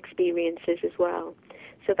have these experiences as well.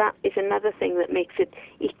 So that is another thing that makes it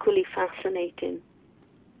equally fascinating.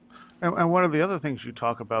 And one of the other things you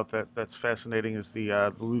talk about that's fascinating is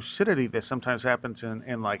the lucidity that sometimes happens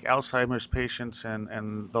in like Alzheimer's patients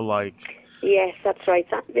and the like. Yes, that's right.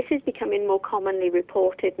 This is becoming more commonly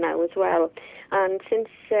reported now as well. And since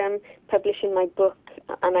publishing my book,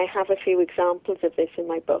 and I have a few examples of this in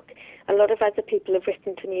my book, a lot of other people have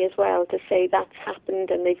written to me as well to say that's happened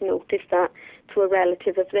and they've noticed that to a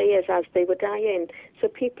relative of theirs as they were dying. So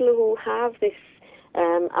people who have this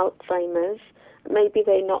Alzheimer's, maybe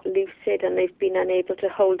they're not lucid and they've been unable to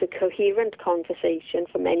hold a coherent conversation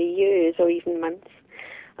for many years or even months.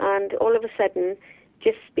 And all of a sudden,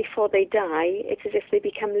 just before they die, it's as if they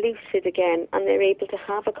become lucid again and they're able to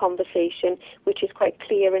have a conversation which is quite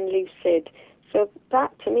clear and lucid. So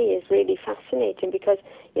that, to me, is really fascinating because,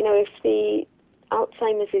 you know, if the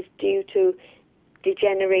Alzheimer's is due to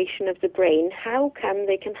degeneration of the brain, how come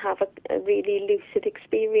they can have a really lucid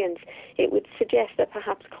experience? It would suggest that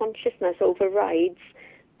perhaps consciousness overrides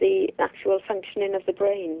the actual functioning of the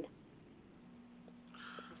brain.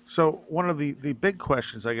 So one of the big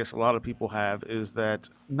questions I guess a lot of people have is that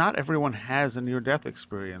not everyone has a near-death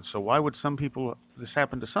experience. So why would this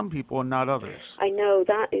happen to some people and not others? I know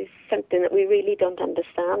that is something that we really don't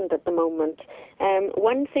understand at the moment.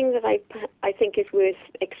 One thing that I think is worth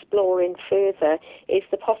exploring further is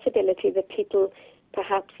the possibility that people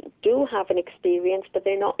perhaps do have an experience, but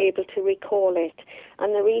they're not able to recall it.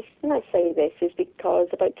 And the reason I say this is because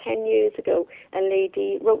about 10 years ago, a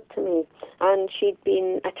lady wrote to me, and she'd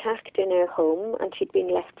been attacked in her home, and she'd been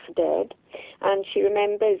left for dead. And she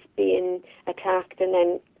remembers being attacked, and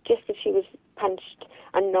then just as she was punched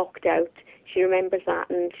and knocked out, she remembers that,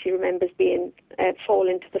 and she remembers being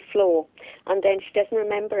falling to the floor. And then she doesn't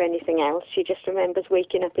remember anything else. She just remembers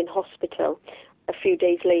waking up in hospital a few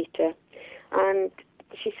days later. And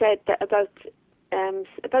she said that about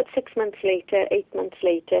 6 months later, 8 months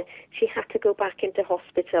later, she had to go back into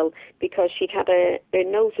hospital because she'd had her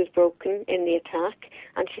nose was broken in the attack,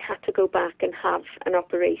 and she had to go back and have an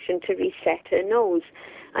operation to reset her nose.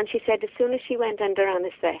 And she said as soon as she went under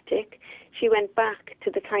anaesthetic, she went back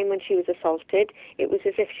to the time when she was assaulted. It was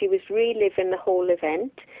as if she was reliving the whole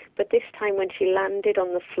event, but this time when she landed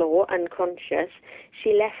on the floor unconscious,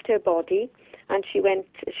 she left her body, and she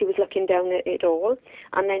was looking down at it all,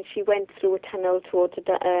 and then she went through a tunnel towards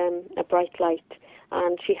a bright light,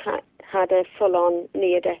 and she had a full-on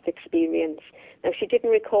near-death experience. Now, she didn't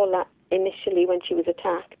recall that initially when she was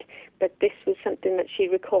attacked, but this was something that she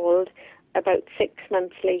recalled about 6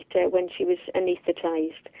 months later when she was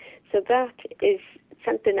anaesthetized. So that is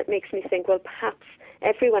something that makes me think, well, perhaps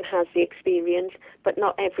everyone has the experience, but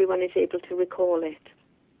not everyone is able to recall it.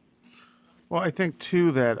 Well, I think,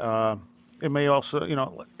 too, that it may also,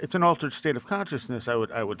 it's an altered state of consciousness,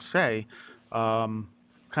 I would say,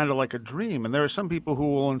 kind of like a dream. And there are some people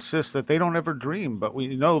who will insist that they don't ever dream, but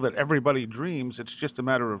we know that everybody dreams. It's just a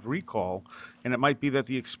matter of recall. And it might be that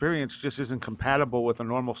the experience just isn't compatible with a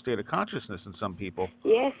normal state of consciousness in some people.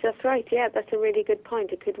 Yes, that's right. Yeah, that's a really good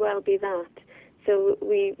point. It could well be that. So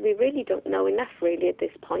we really don't know enough really at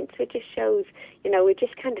this point. So it just shows, we're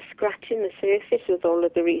just kind of scratching the surface with all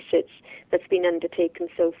of the research that's been undertaken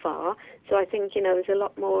so far. So I think, there's a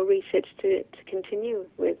lot more research to continue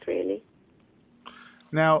with, really.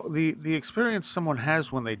 Now, the experience someone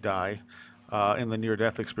has when they die, in the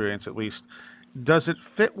near-death experience at least, does it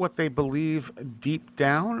fit what they believe deep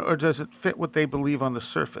down, or does it fit what they believe on the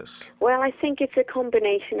surface? Well, I think it's a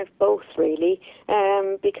combination of both, really,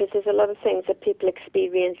 because there's a lot of things that people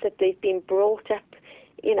experience that they've been brought up,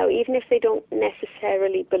 even if they don't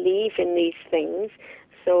necessarily believe in these things.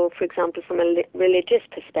 So, for example, from a religious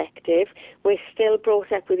perspective, we're still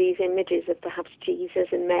brought up with these images of perhaps Jesus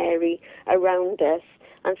and Mary around us.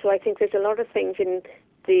 And so I think there's a lot of things in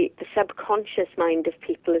the subconscious mind of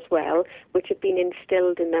people as well, which have been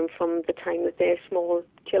instilled in them from the time that they're small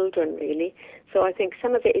children, really. So I think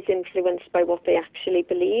some of it is influenced by what they actually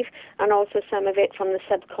believe, and also some of it from the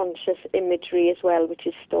subconscious imagery as well, which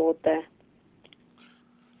is stored there.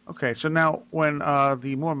 Okay, so now when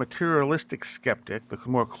the more materialistic skeptic, the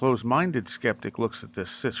more closed-minded skeptic looks at this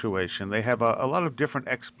situation, they have a lot of different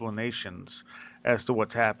explanations as to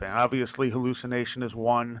what's happening. Obviously, hallucination is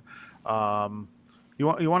one. You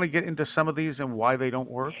want to get into some of these and why they don't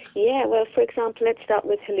work? Yeah, well, for example, let's start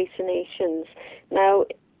with hallucinations. Now,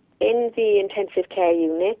 in the intensive care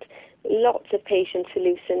unit, lots of patients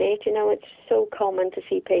hallucinate. You know, it's so common to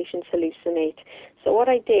see patients hallucinate. So what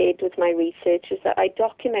I did with my research is that I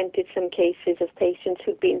documented some cases of patients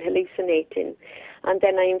who'd been hallucinating, and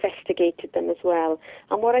then I investigated them as well.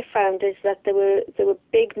 And what I found is that there were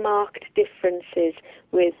big marked differences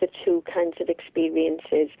with the two kinds of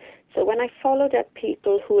experiences. So when I followed up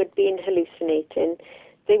people who had been hallucinating,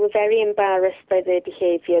 they were very embarrassed by their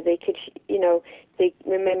behavior. They could, they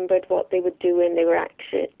remembered what they were doing. They were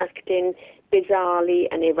acting bizarrely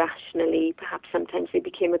and irrationally. Perhaps sometimes they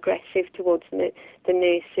became aggressive towards the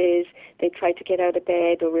nurses. They tried to get out of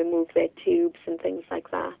bed or remove their tubes and things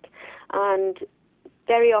like that. And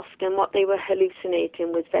very often what they were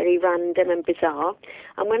hallucinating was very random and bizarre.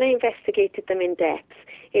 And when I investigated them in depth,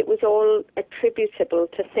 it was all attributable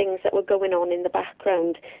to things that were going on in the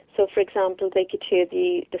background. So, for example, they could hear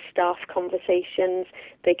the staff conversations,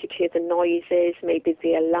 they could hear the noises, maybe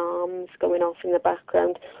the alarms going off in the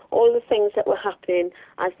background, all the things that were happening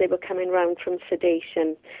as they were coming round from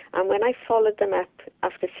sedation. And when I followed them up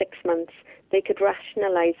after 6 months, they could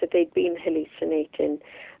rationalise that they'd been hallucinating.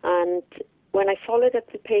 And when I followed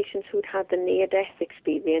up the patients who'd had the near-death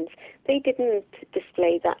experience, they didn't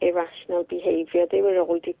display that irrational behaviour. They were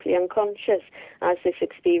all deeply unconscious as this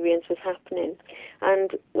experience was happening.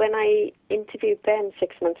 And when I interviewed them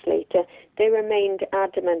 6 months later, they remained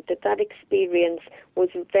adamant that that experience was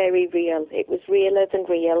very real. It was realer than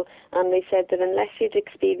real, and they said that unless you'd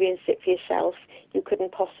experienced it for yourself, you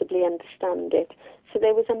couldn't possibly understand it. So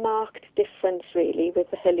there was a marked difference, really, with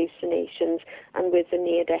the hallucinations and with the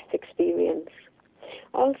near-death experience.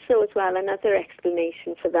 Also, as well, another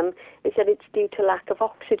explanation for them is that it's due to lack of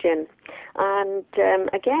oxygen. And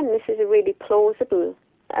again, this is a really plausible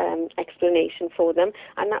explanation for them,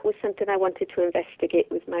 and that was something I wanted to investigate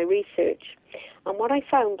with my research. And what I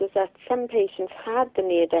found was that some patients had the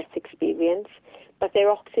near-death experience, but their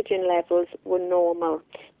oxygen levels were normal.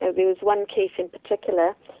 Now, there was one case in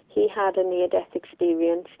particular. He had a near-death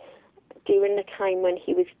experience during the time when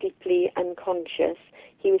he was deeply unconscious.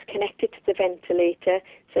 He was connected to the ventilator,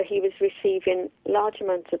 so he was receiving large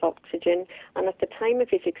amounts of oxygen, and at the time of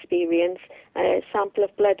his experience, a sample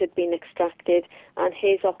of blood had been extracted, and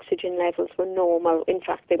his oxygen levels were normal. In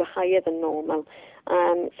fact, they were higher than normal,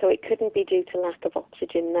 so it couldn't be due to lack of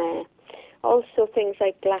oxygen there. Also, things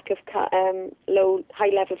like lack of high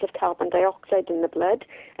levels of carbon dioxide in the blood.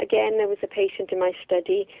 Again, there was a patient in my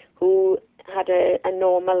study who had a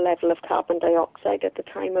normal level of carbon dioxide at the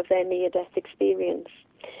time of their near-death experience.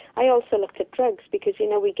 I also looked at drugs because,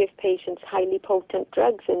 we give patients highly potent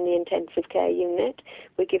drugs in the intensive care unit.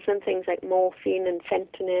 We give them things like morphine and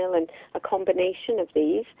fentanyl and a combination of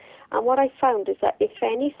these. And what I found is that, if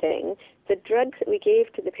anything, the drugs that we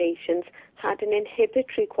gave to the patients had an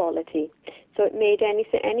inhibitory quality. So it made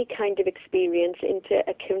any kind of experience into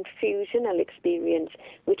a confusional experience,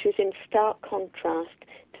 which was in stark contrast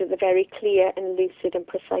to the very clear and lucid and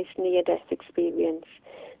precise near-death experience.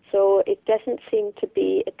 So it doesn't seem to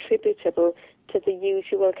be attributable to the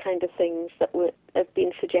usual kind of things that have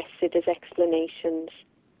been suggested as explanations.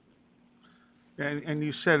 And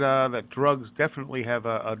you said that drugs definitely have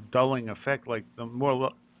a dulling effect, like the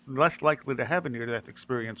less likely to have a near-death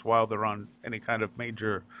experience while they're on any kind of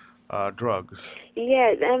major drugs.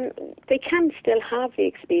 Yeah, they can still have the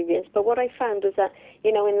experience, but what I found was that,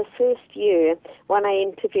 in the first year, when I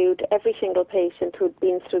interviewed every single patient who'd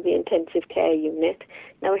been through the intensive care unit,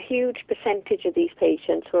 now a huge percentage of these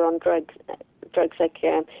patients were on drugs like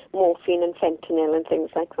morphine and fentanyl and things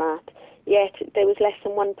like that. Yet there was less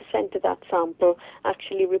than 1% of that sample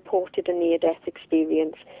actually reported a near-death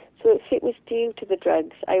experience. So if it was due to the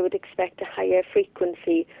drugs, I would expect a higher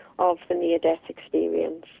frequency of the near-death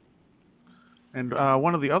experience. And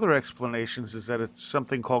one of the other explanations is that it's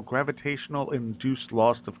something called gravitational-induced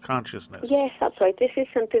loss of consciousness. Yes, that's right. This is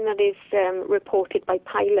something that is reported by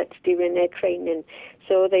pilots during their training.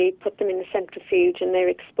 So they put them in the centrifuge and they're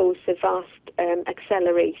exposed to vast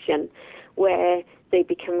acceleration, where they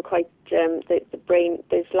become quite, the brain,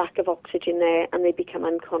 there's lack of oxygen there, and they become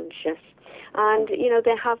unconscious. And,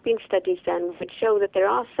 there have been studies done which show that there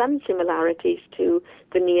are some similarities to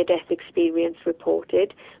the near-death experience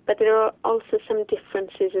reported, but there are also some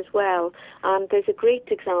differences as well. And there's a great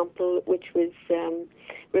example which was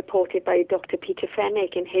reported by Dr. Peter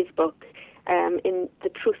Fenwick in his book, in The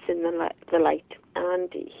Truth in the Light.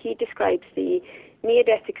 And he describes the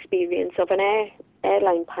near-death experience of an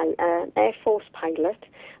Air Force pilot,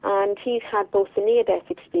 and he's had both the near-death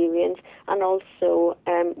experience and also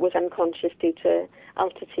was unconscious due to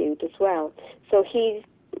altitude as well. So he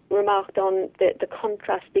remarked on the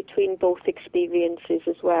contrast between both experiences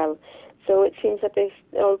as well. So it seems that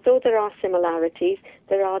although there are similarities,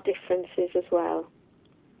 there are differences as well.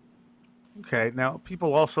 Okay. Now,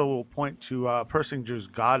 people also will point to Persinger's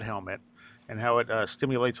God helmet and how it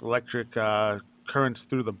stimulates electric currents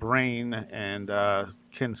through the brain and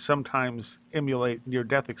can sometimes emulate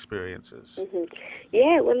near-death experiences. Mm-hmm.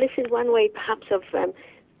 Yeah, well, this is one way perhaps of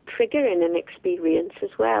triggering an experience as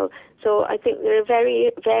well. So I think there are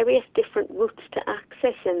various different routes to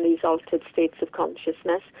access in these altered states of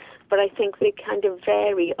consciousness, but I think they kind of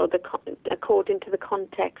vary according to the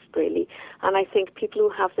context, really. And I think people who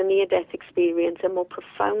have the near-death experience are more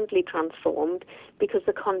profoundly transformed because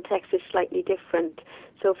the context is slightly different.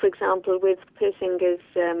 So, for example, with Persinger's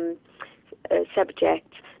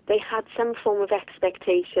subjects, they had some form of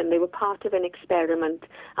expectation. They were part of an experiment,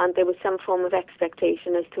 and there was some form of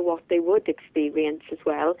expectation as to what they would experience as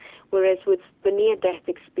well. Whereas with the near-death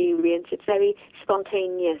experience, it's very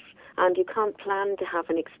spontaneous, and you can't plan to have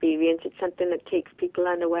an experience. It's something that takes people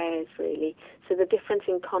unawares, really. So the difference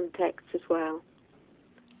in context as well.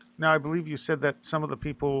 Now, I believe you said that some of the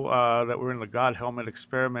people that were in the God helmet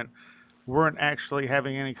experiment weren't actually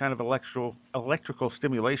having any kind of electrical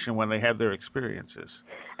stimulation when they had their experiences.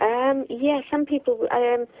 Yeah, some people.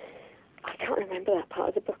 I can't remember that part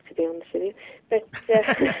of the book, to be honest with you. But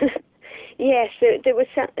yes, there was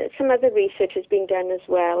some other research has been done as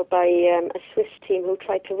well by a Swiss team who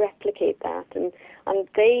tried to replicate that, and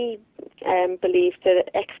they believed that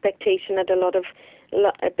expectation had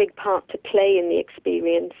a big part to play in the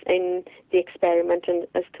experience, in the experiment, and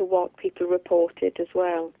as to what people reported as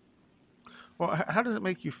well. Well, how does it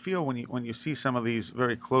make you feel when you see some of these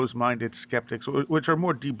very closed-minded skeptics, which are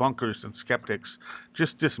more debunkers than skeptics,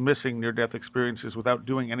 just dismissing near-death experiences without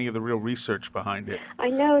doing any of the real research behind it? I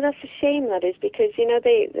know, that's a shame, that is, because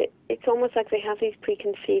it's almost like they have these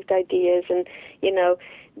preconceived ideas, and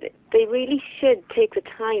they really should take the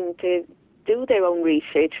time to do their own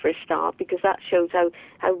research for a start, because that shows how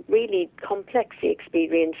really complex the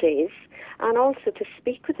experience is, and also to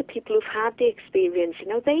speak with the people who've had the experience.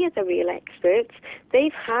 They are the real experts.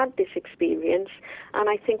 They've had this experience, and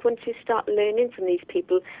I think once you start learning from these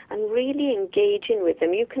people and really engaging with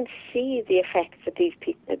them, you can see the effects that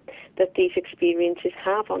these experiences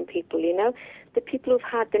have on people. The people who've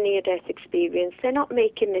had the near-death experience, they're not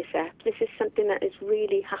making this up. This is something that has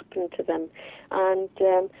really happened to them. And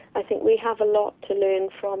I think we have a lot to learn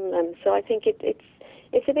from them. So I think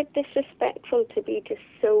it's a bit disrespectful to be just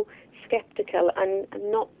so skeptical and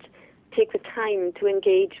not take the time to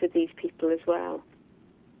engage with these people as well.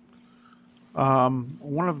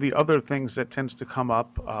 One of the other things that tends to come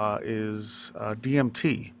up is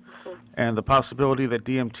DMT. And the possibility that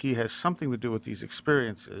DMT has something to do with these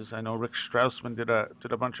experiences. I know Rick Straussman did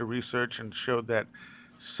a bunch of research and showed that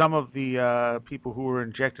some of the people who were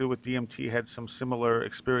injected with DMT had some similar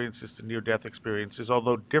experiences to near-death experiences,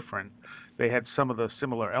 although different. They had some of the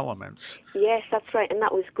similar elements. Yes, that's right, and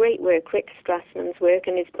that was great work. Rick Strassman's work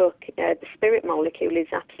in his book, The Spirit Molecule, is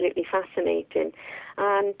absolutely fascinating.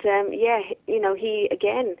 And he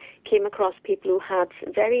again came across people who had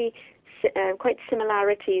quite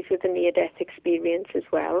similarities with the near-death experience as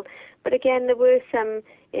well. But again, there were some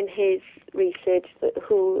in his research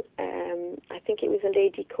who, I think it was a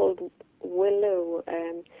lady called Willow,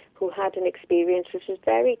 who had an experience which was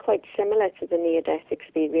quite similar to the near-death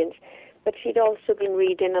experience. But she'd also been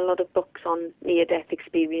reading a lot of books on near-death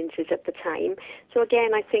experiences at the time. So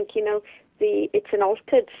again, I think, it's an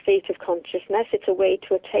altered state of consciousness. It's a way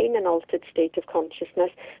to attain an altered state of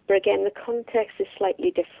consciousness. But again, the context is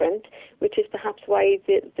slightly different, which is perhaps why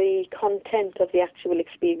the content of the actual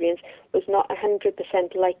experience was not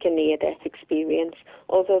 100% like a near-death experience,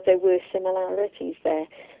 although there were similarities there.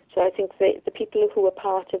 So I think the people who were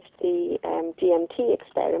part of the DMT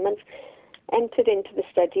experiment entered into the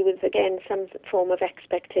study with, again, some form of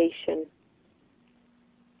expectation.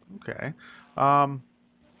 Okay.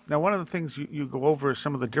 Now, one of the things you go over is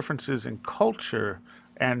some of the differences in culture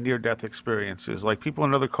and near-death experiences, like people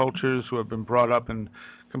in other cultures who have been brought up in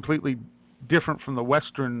completely different from the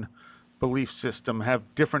Western belief system have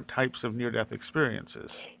different types of near-death experiences.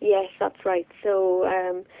 Yes, that's right. So,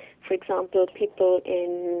 for example, people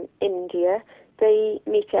in India, they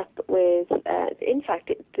meet up with, in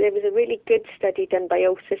fact, there was a really good study done by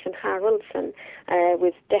Osis and Harrelson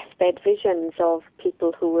with deathbed visions of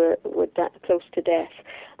people who were that close to death.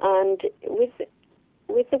 And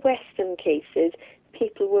with the Western cases,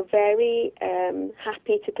 people were very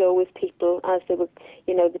happy to go with people as they were,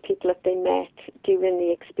 the people that they met during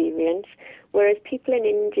the experience, whereas people in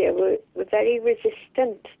India were very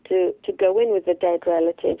resistant to go in with the dead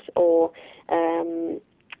relatives or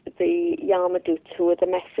the Yamaduts, who were the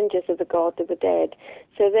messengers of the god of the dead.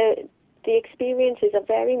 So the experiences are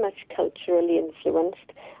very much culturally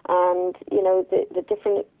influenced, and the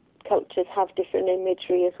different cultures have different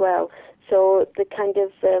imagery as well. So the kind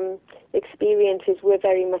of experiences were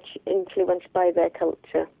very much influenced by their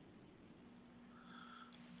culture.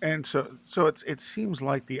 And so it seems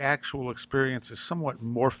like the actual experience is somewhat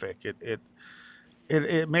morphic.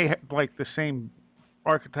 It may have like the same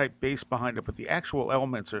archetype base behind it, but the actual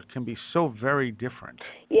elements can be so very different.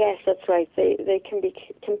 Yes, that's right. They can be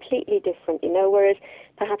completely different, whereas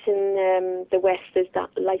perhaps in the West there's that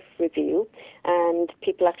life review, and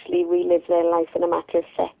people actually relive their life in a matter of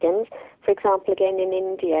seconds. For example, again in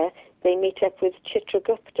India, they meet up with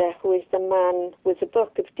Chitragupta, who is the man with the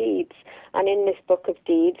book of deeds, and in this book of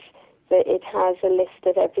deeds, it has a list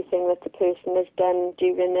of everything that the person has done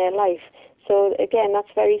during their life. So again, that's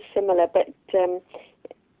very similar, but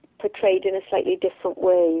portrayed in a slightly different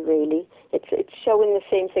way, really. It's showing the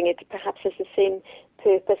same thing. It perhaps has the same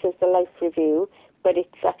purpose as the life review, but it's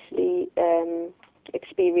actually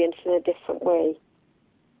experienced in a different way.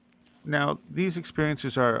 Now, these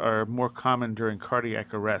experiences are more common during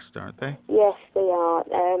cardiac arrest, aren't they? Yes, they are.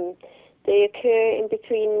 They occur in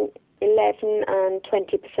between 11 and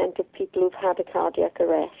 20% of people who've had a cardiac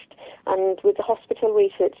arrest. And with the hospital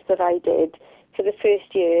research that I did, for the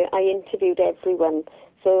first year, I interviewed everyone.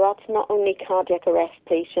 So that's not only cardiac arrest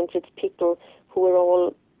patients, it's people who are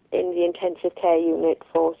all in the intensive care unit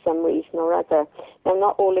for some reason or other. Now,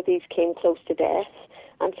 not all of these came close to death,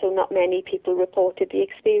 and so not many people reported the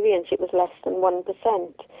experience. It was less than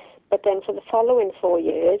 1%. But then for the following 4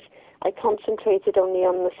 years, I concentrated only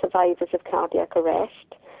on the survivors of cardiac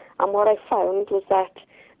arrest, and what I found was that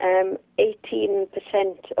 18%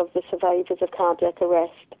 of the survivors of cardiac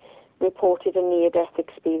arrest reported a near-death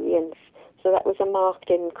experience. So that was a marked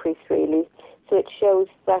increase, really. So it shows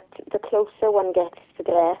that the closer one gets to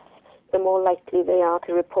death, the more likely they are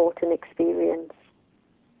to report an experience.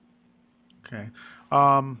 Okay.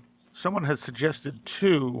 Someone has suggested,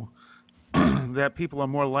 too, that people are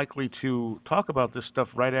more likely to talk about this stuff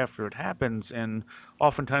right after it happens, and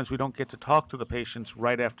oftentimes we don't get to talk to the patients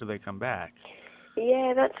right after they come back.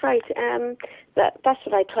 Yeah, that's right. That's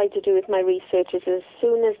what I tried to do with my researchers. As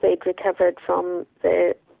soon as they'd recovered from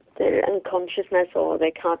their unconsciousness or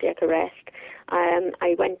their cardiac arrest,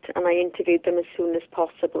 I went and I interviewed them as soon as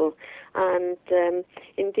possible. And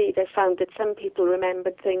indeed, I found that some people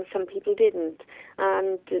remembered things, some people didn't.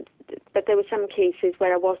 But there were some cases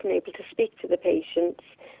where I wasn't able to speak to the patients,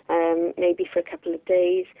 maybe for a couple of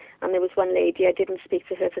days. And there was one lady, I didn't speak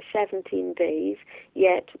to her for 17 days,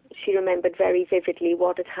 yet she remembered very vividly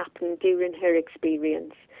what had happened during her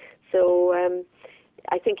experience. So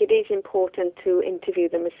I think it is important to interview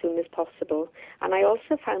them as soon as possible. And I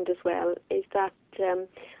also found as well is that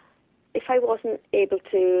if I wasn't able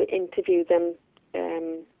to interview them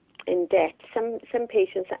in depth, some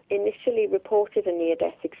patients initially reported a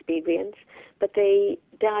near-death experience, but they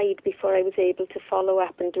died before I was able to follow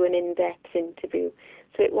up and do an in-depth interview.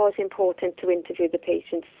 So it was important to interview the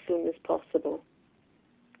patients as soon as possible.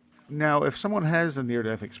 Now, if someone has a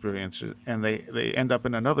near-death experience and they end up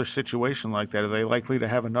in another situation like that, are they likely to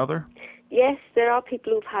have another? Yes, there are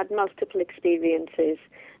people who've had multiple experiences,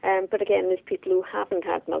 but again, there's people who haven't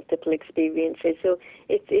had multiple experiences. So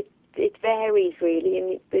it varies really,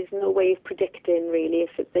 and there's no way of predicting really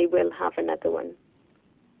if they will have another one.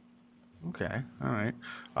 Okay, all right.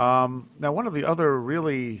 Now, one of the other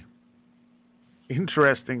really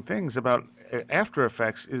interesting things about after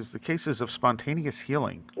effects is the cases of spontaneous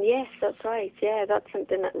healing. Yes, that's right. Yeah, that's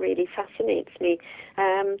something that really fascinates me.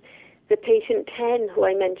 The patient 10 who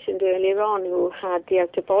I mentioned earlier on, who had the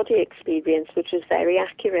out-of-body experience, which was very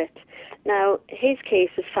accurate. Now, his case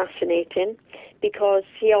is fascinating because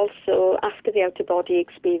he also, after the out-of-body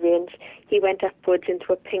experience, he went upwards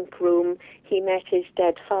into a pink room. He met his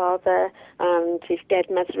dead father and his dead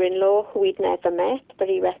mother-in-law, who he'd never met, but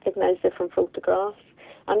he recognized her from photographs.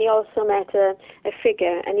 And he also met a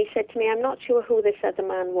figure, and he said to me, I'm not sure who this other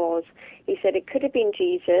man was. He said, it could have been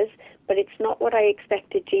Jesus, but it's not what I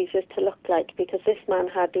expected Jesus to look like, because this man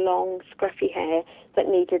had long, scruffy hair that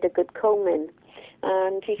needed a good combing.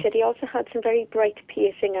 And he said he also had some very bright,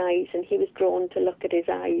 piercing eyes, and he was drawn to look at his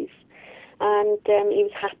eyes. And he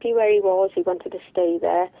was happy where he was. He wanted to stay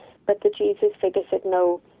there. But the Jesus figure said,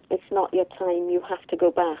 no, it's not your time. You have to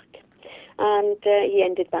go back. And he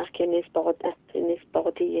ended back in his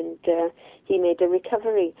body, and he made a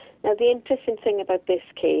recovery. Now, the interesting thing about this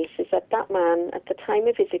case is that that man, at the time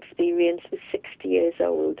of his experience, was 60 years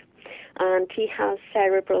old, and he has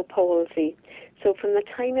cerebral palsy. So from the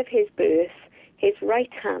time of his birth, his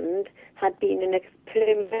right hand had been in a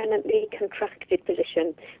permanently contracted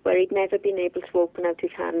position where he'd never been able to open out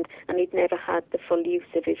his hand, and he'd never had the full use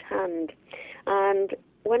of his hand. And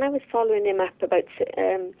when I was following him up about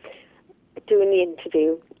doing the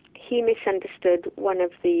interview, he misunderstood one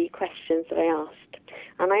of the questions that I asked.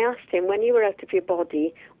 And I asked him, when you were out of your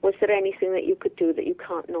body, was there anything that you could do that you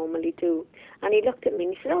can't normally do? And he looked at me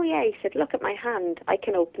and he said, oh yeah, he said, look at my hand, I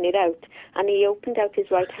can open it out. And he opened out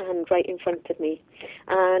his right hand right in front of me.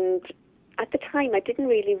 And at the time, I didn't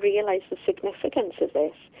really realize the significance of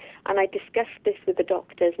this. And I discussed this with the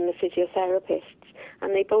doctors and the physiotherapists,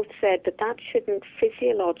 and they both said that that shouldn't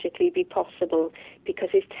physiologically be possible because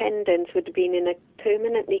his tendons would have been in a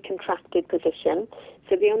permanently contracted position.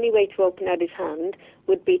 So the only way to open out his hand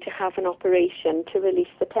would be to have an operation to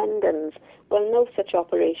release the tendons. Well, no such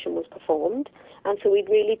operation was performed, and so we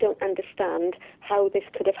really don't understand how this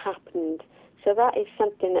could have happened. So that is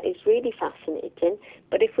something that is really fascinating.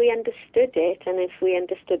 But if we understood it, and if we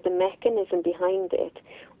understood the mechanism behind it,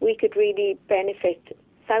 we could really benefit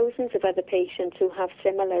thousands of other patients who have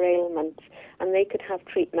similar ailments, and they could have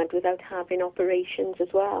treatment without having operations as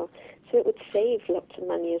well. So it would save lots of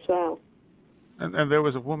money as well. And there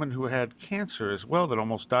was a woman who had cancer as well that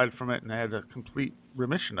almost died from it and had a complete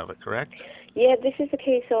remission of it, correct? Yeah, this is the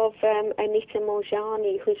case of Anita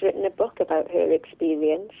Mojani, who's written a book about her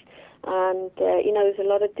experience. And, there's a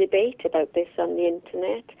lot of debate about this on the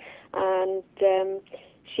internet. And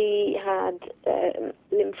she had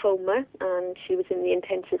lymphoma, and she was in the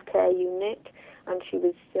intensive care unit, and she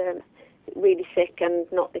was really sick and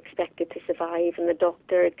not expected to survive. And the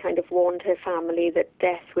doctor had kind of warned her family that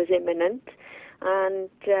death was imminent. And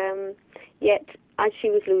yet, as she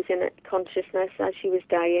was losing consciousness, as she was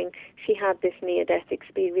dying, she had this near-death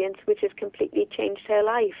experience, which has completely changed her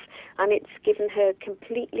life. And it's given her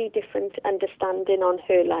completely different understanding on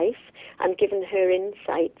her life and given her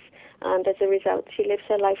insights. And as a result, she lives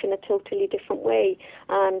her life in a totally different way.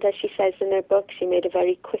 And as she says in her book, she made a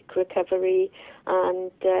very quick recovery.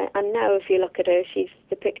 And now, if you look at her, she's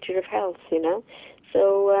the picture of health,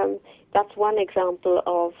 So that's one example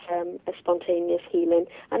of a spontaneous healing.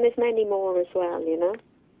 And there's many more as well,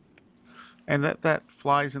 And that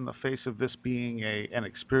flies in the face of this being an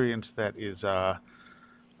experience that is a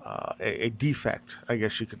defect, I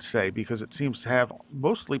guess you could say, because it seems to have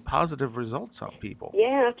mostly positive results on people.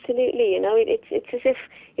 Yeah, absolutely. It's as if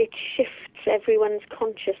it shifts everyone's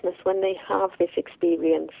consciousness when they have this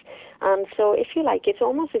experience. And so, if you like, it's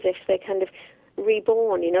almost as if they're kind of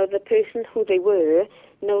reborn. The person who they were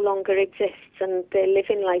no longer exists, and they're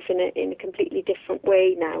living life in a completely different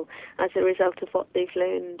way now as a result of what they've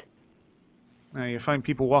learned. Now, you find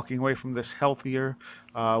people walking away from this healthier,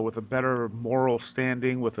 with a better moral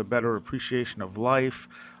standing, with a better appreciation of life,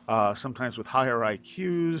 sometimes with higher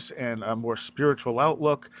IQs and a more spiritual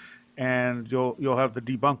outlook, and you'll have the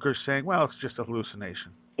debunkers saying, well, it's just a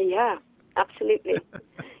hallucination. Yeah, absolutely.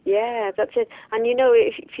 Yeah, that's it. And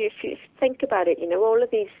if you think about it, all of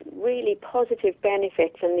these really positive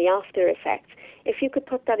benefits and the after effects, if you could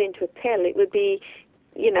put that into a pill, it would be,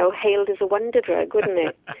 hailed as a wonder drug, wouldn't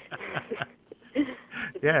it?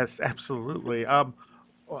 Yes, absolutely.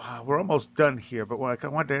 We're almost done here, but I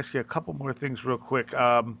wanted to ask you a couple more things real quick.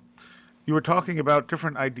 You were talking about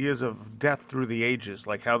different ideas of death through the ages,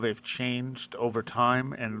 like how they've changed over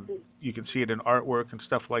time, and you can see it in artwork and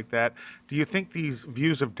stuff like that. Do you think these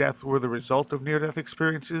views of death were the result of near-death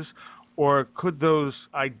experiences, or could those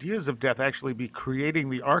ideas of death actually be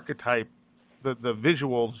creating the archetype, the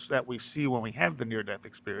visuals that we see when we have the near-death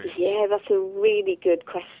experience? Yeah, that's a really good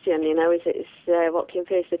question. Is it what came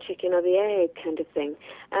first, the chicken or the egg kind of thing?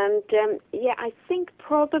 And I think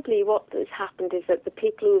probably what has happened is that the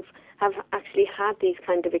people who have actually had these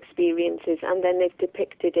kind of experiences, and then they've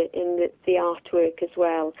depicted it in the artwork as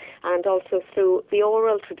well, and also through the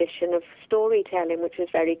oral tradition of storytelling, which was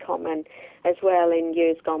very common as well in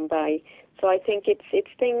years gone by. So I think it's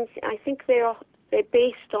things. I think there are they're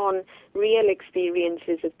based on real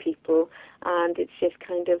experiences of people, and it's just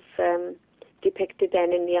kind of depicted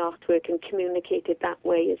then in the artwork and communicated that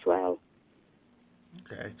way as well.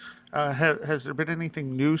 Okay. Has there been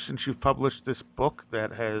anything new since you've published this book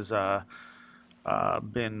that has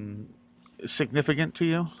been significant to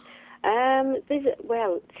you?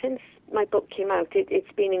 Since my book came out,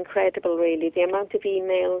 it's been incredible, really. The amount of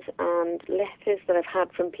emails and letters that I've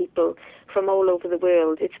had from people from all over the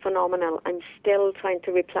world, it's phenomenal. I'm still trying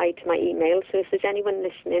to reply to my emails, so if there's anyone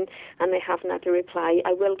listening and they haven't had a reply,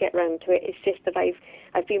 I will get round to it. It's just that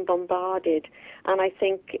I've been bombarded, and I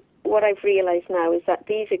think what I've realised now is that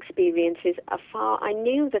these experiences are I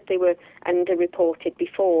knew that they were underreported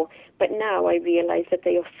before, but now I realise that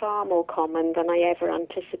they are far more common than I ever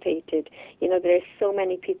anticipated. You know, there are so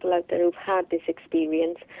many people out there who've had this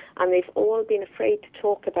experience, and they've all been afraid to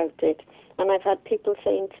talk about it. And I've had people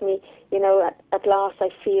saying to me, you know, at last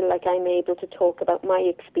I feel like I'm able to talk about my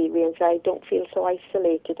experience. I don't feel so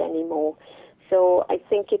isolated anymore. So I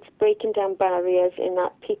think it's breaking down barriers in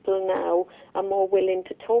that people now are more willing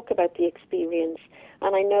to talk about the experience.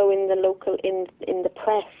 And I know in the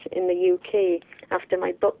press in the UK, after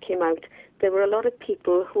my book came out, there were a lot of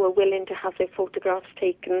people who were willing to have their photographs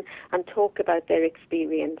taken and talk about their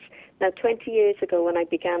experience. Now, 20 years ago, when I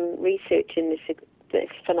began researching this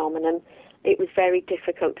phenomenon, it was very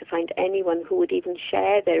difficult to find anyone who would even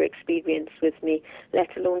share their experience with me,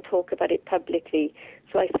 let alone talk about it publicly.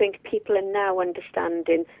 So I think people are now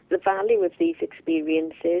understanding the value of these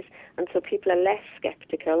experiences, and so people are less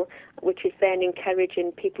sceptical, which is then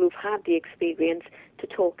encouraging people who've had the experience to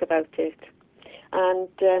talk about it. And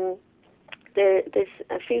there's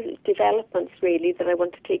a few developments, really, that I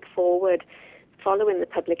want to take forward following the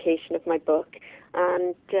publication of my book.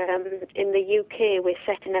 And in the UK, we're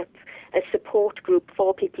setting up a support group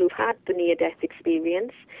for people who've had the near-death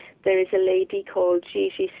experience. There is a lady called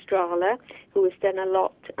Gigi Strahler who has done a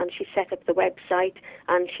lot, and she set up the website,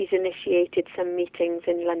 and she's initiated some meetings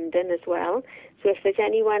in London as well. So if there's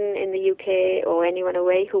anyone in the UK or anyone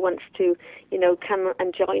away who wants to, you know, come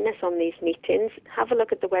and join us on these meetings, have a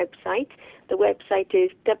look at the website. The website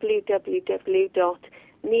is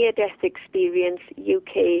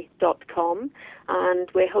www.neardeathexperienceuk.com, and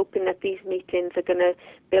we're hoping that these meetings are going to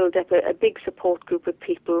build up a big support group of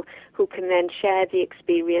people who can then share the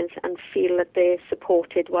experience and feel that they're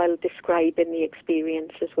supported while describing the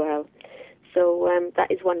experience as well. So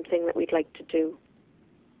that is one thing that we'd like to do.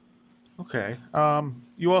 Okay.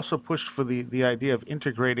 You also pushed for the idea of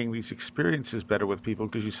integrating these experiences better with people,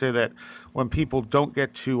 because you say that when people don't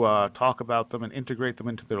get to talk about them and integrate them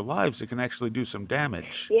into their lives, it can actually do some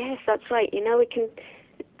damage. Yes, that's right. You know, it can.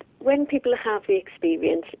 When people have the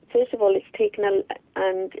experience, first of all, it's taken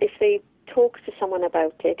and if they talk to someone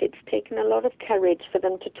about it, it's taken a lot of courage for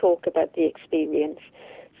them to talk about the experience.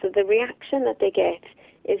 So the reaction that they get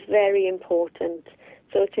is very important.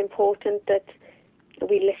 So it's important that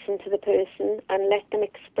we listen to the person and let them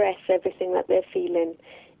express everything that they're feeling.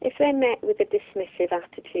 If they're met with a dismissive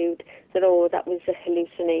attitude that, oh, that was a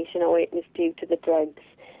hallucination or it was due to the drugs,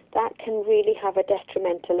 that can really have a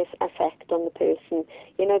detrimental effect on the person.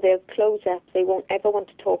 You know, they'll close up, they won't ever want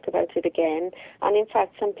to talk about it again, and in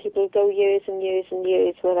fact some people go years and years and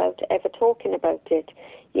years without ever talking about it,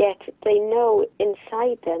 yet they know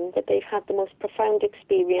inside them that they've had the most profound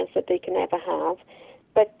experience that they can ever have,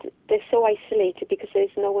 but they're so isolated because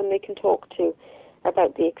there's no one they can talk to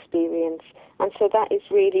about the experience. And so that is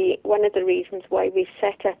really one of the reasons why we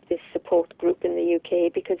set up this support group in the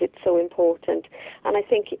UK, because it's so important. And I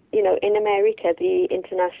think, you know, in America, the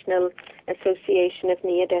International Association of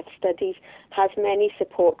Near-Death Studies has many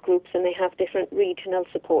support groups, and they have different regional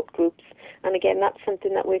support groups. And again, that's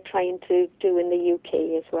something that we're trying to do in the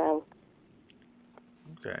UK as well.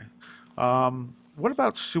 Okay. What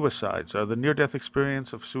about suicides? Are the near-death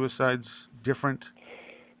experience of suicides different?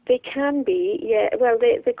 They can be, yeah. Well,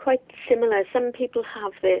 they're quite similar. Some people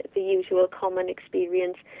have the usual common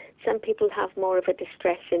experience. Some people have more of a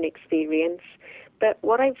distressing experience. But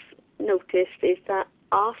what I've noticed is that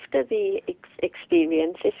after the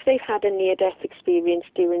experience, if they've had a near-death experience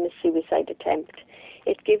during a suicide attempt,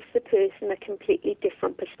 it gives the person a completely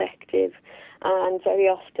different perspective. And very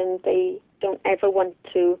often they don't ever want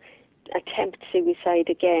to attempt suicide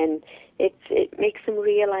again. It makes them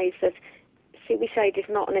realize that suicide is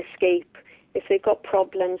not an escape. If they've got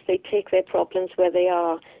problems, they take their problems where they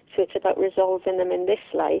are. So it's about resolving them in this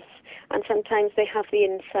life. And sometimes they have the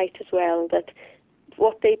insight as well that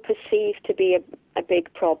what they perceive to be a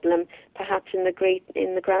big problem, perhaps in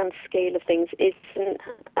the grand scale of things, isn't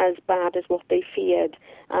as bad as what they feared.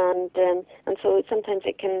 And so sometimes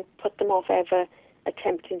it can put them off ever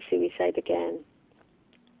attempting suicide again.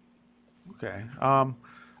 Okay.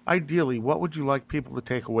 Ideally, what would you like people to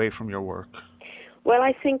take away from your work? Well,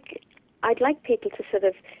 I think I'd like people to sort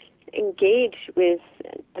of engage with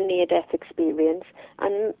a near-death experience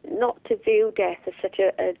and not to view death as such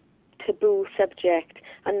a taboo subject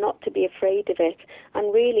and not to be afraid of it,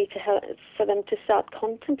 and really to help for them to start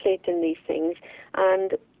contemplating these things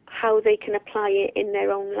and how they can apply it in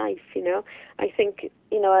their own life, you know. I think,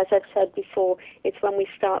 you know, as I've said before, it's when we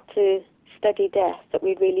start to study death that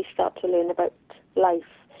we really start to learn about life.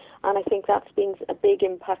 And I think that's been a big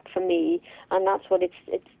impact for me, and that's what it's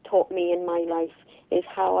taught me in my life, is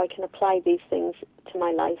how I can apply these things to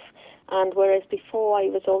my life. And whereas before I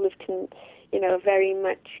was always, very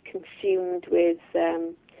much consumed with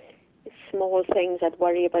small things, I'd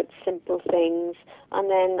worry about simple things, and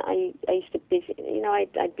then I used to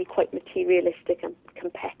I'd be quite materialistic and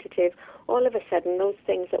competitive. All of a sudden, those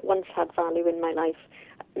things that once had value in my life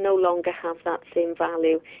no longer have that same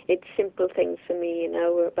value. It's simple things for me,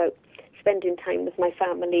 about spending time with my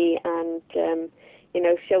family and,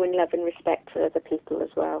 showing love and respect for other people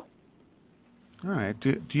as well. All right.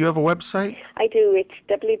 Do you have a website? I do. It's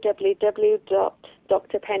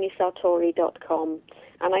www.drpennysartori.com.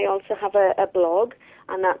 And I also have a blog,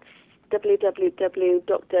 and that's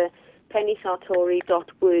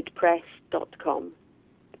www.drpennysartori.wordpress.com.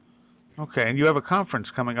 Okay, and you have a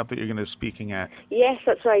conference coming up that you're going to be speaking at. Yes,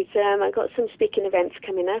 that's right. I've got some speaking events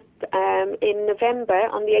coming up. In November,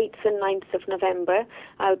 on the 8th and 9th of November,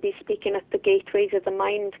 I'll be speaking at the Gateways of the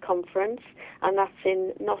Mind conference, and that's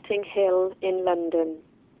in Notting Hill in London.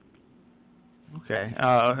 Okay,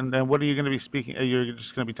 and then what are you going to be speaking? You're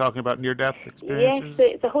just going to be talking about near-death experiences?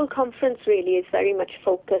 Yes, the whole conference really is very much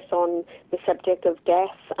focused on the subject of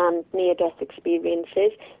death and near-death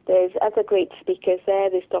experiences. There's other great speakers there.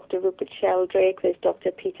 There's Dr. Rupert Sheldrake, there's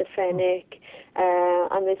Dr. Peter Fenwick,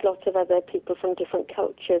 and there's lots of other people from different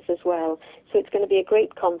cultures as well. So it's going to be a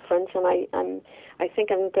great conference, and I think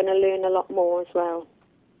I'm going to learn a lot more as well.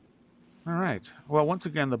 All right. Well, once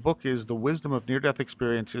again, the book is The Wisdom of Near-Death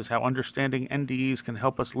Experiences, How Understanding NDEs Can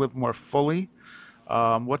Help Us Live More Fully.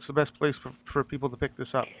 What's the best place for people to pick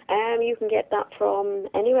this up? You can get that from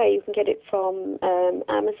anywhere. You can get it from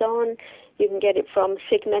Amazon. You can get it from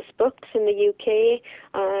Cygnus Books in the UK,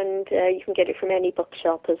 and you can get it from any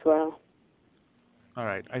bookshop as well. All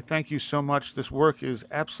right. I thank you so much. This work is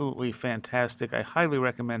absolutely fantastic. I highly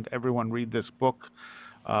recommend everyone read this book.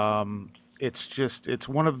 It's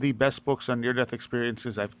one of the best books on near-death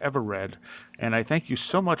experiences I've ever read, and I thank you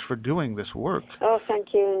so much for doing this work. Oh,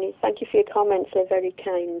 thank you, and thank you for your comments. They're very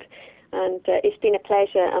kind, and it's been a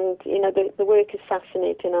pleasure, and, the work is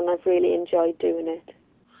fascinating, and I've really enjoyed doing it.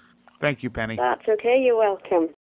 Thank you, Penny. That's okay. You're welcome.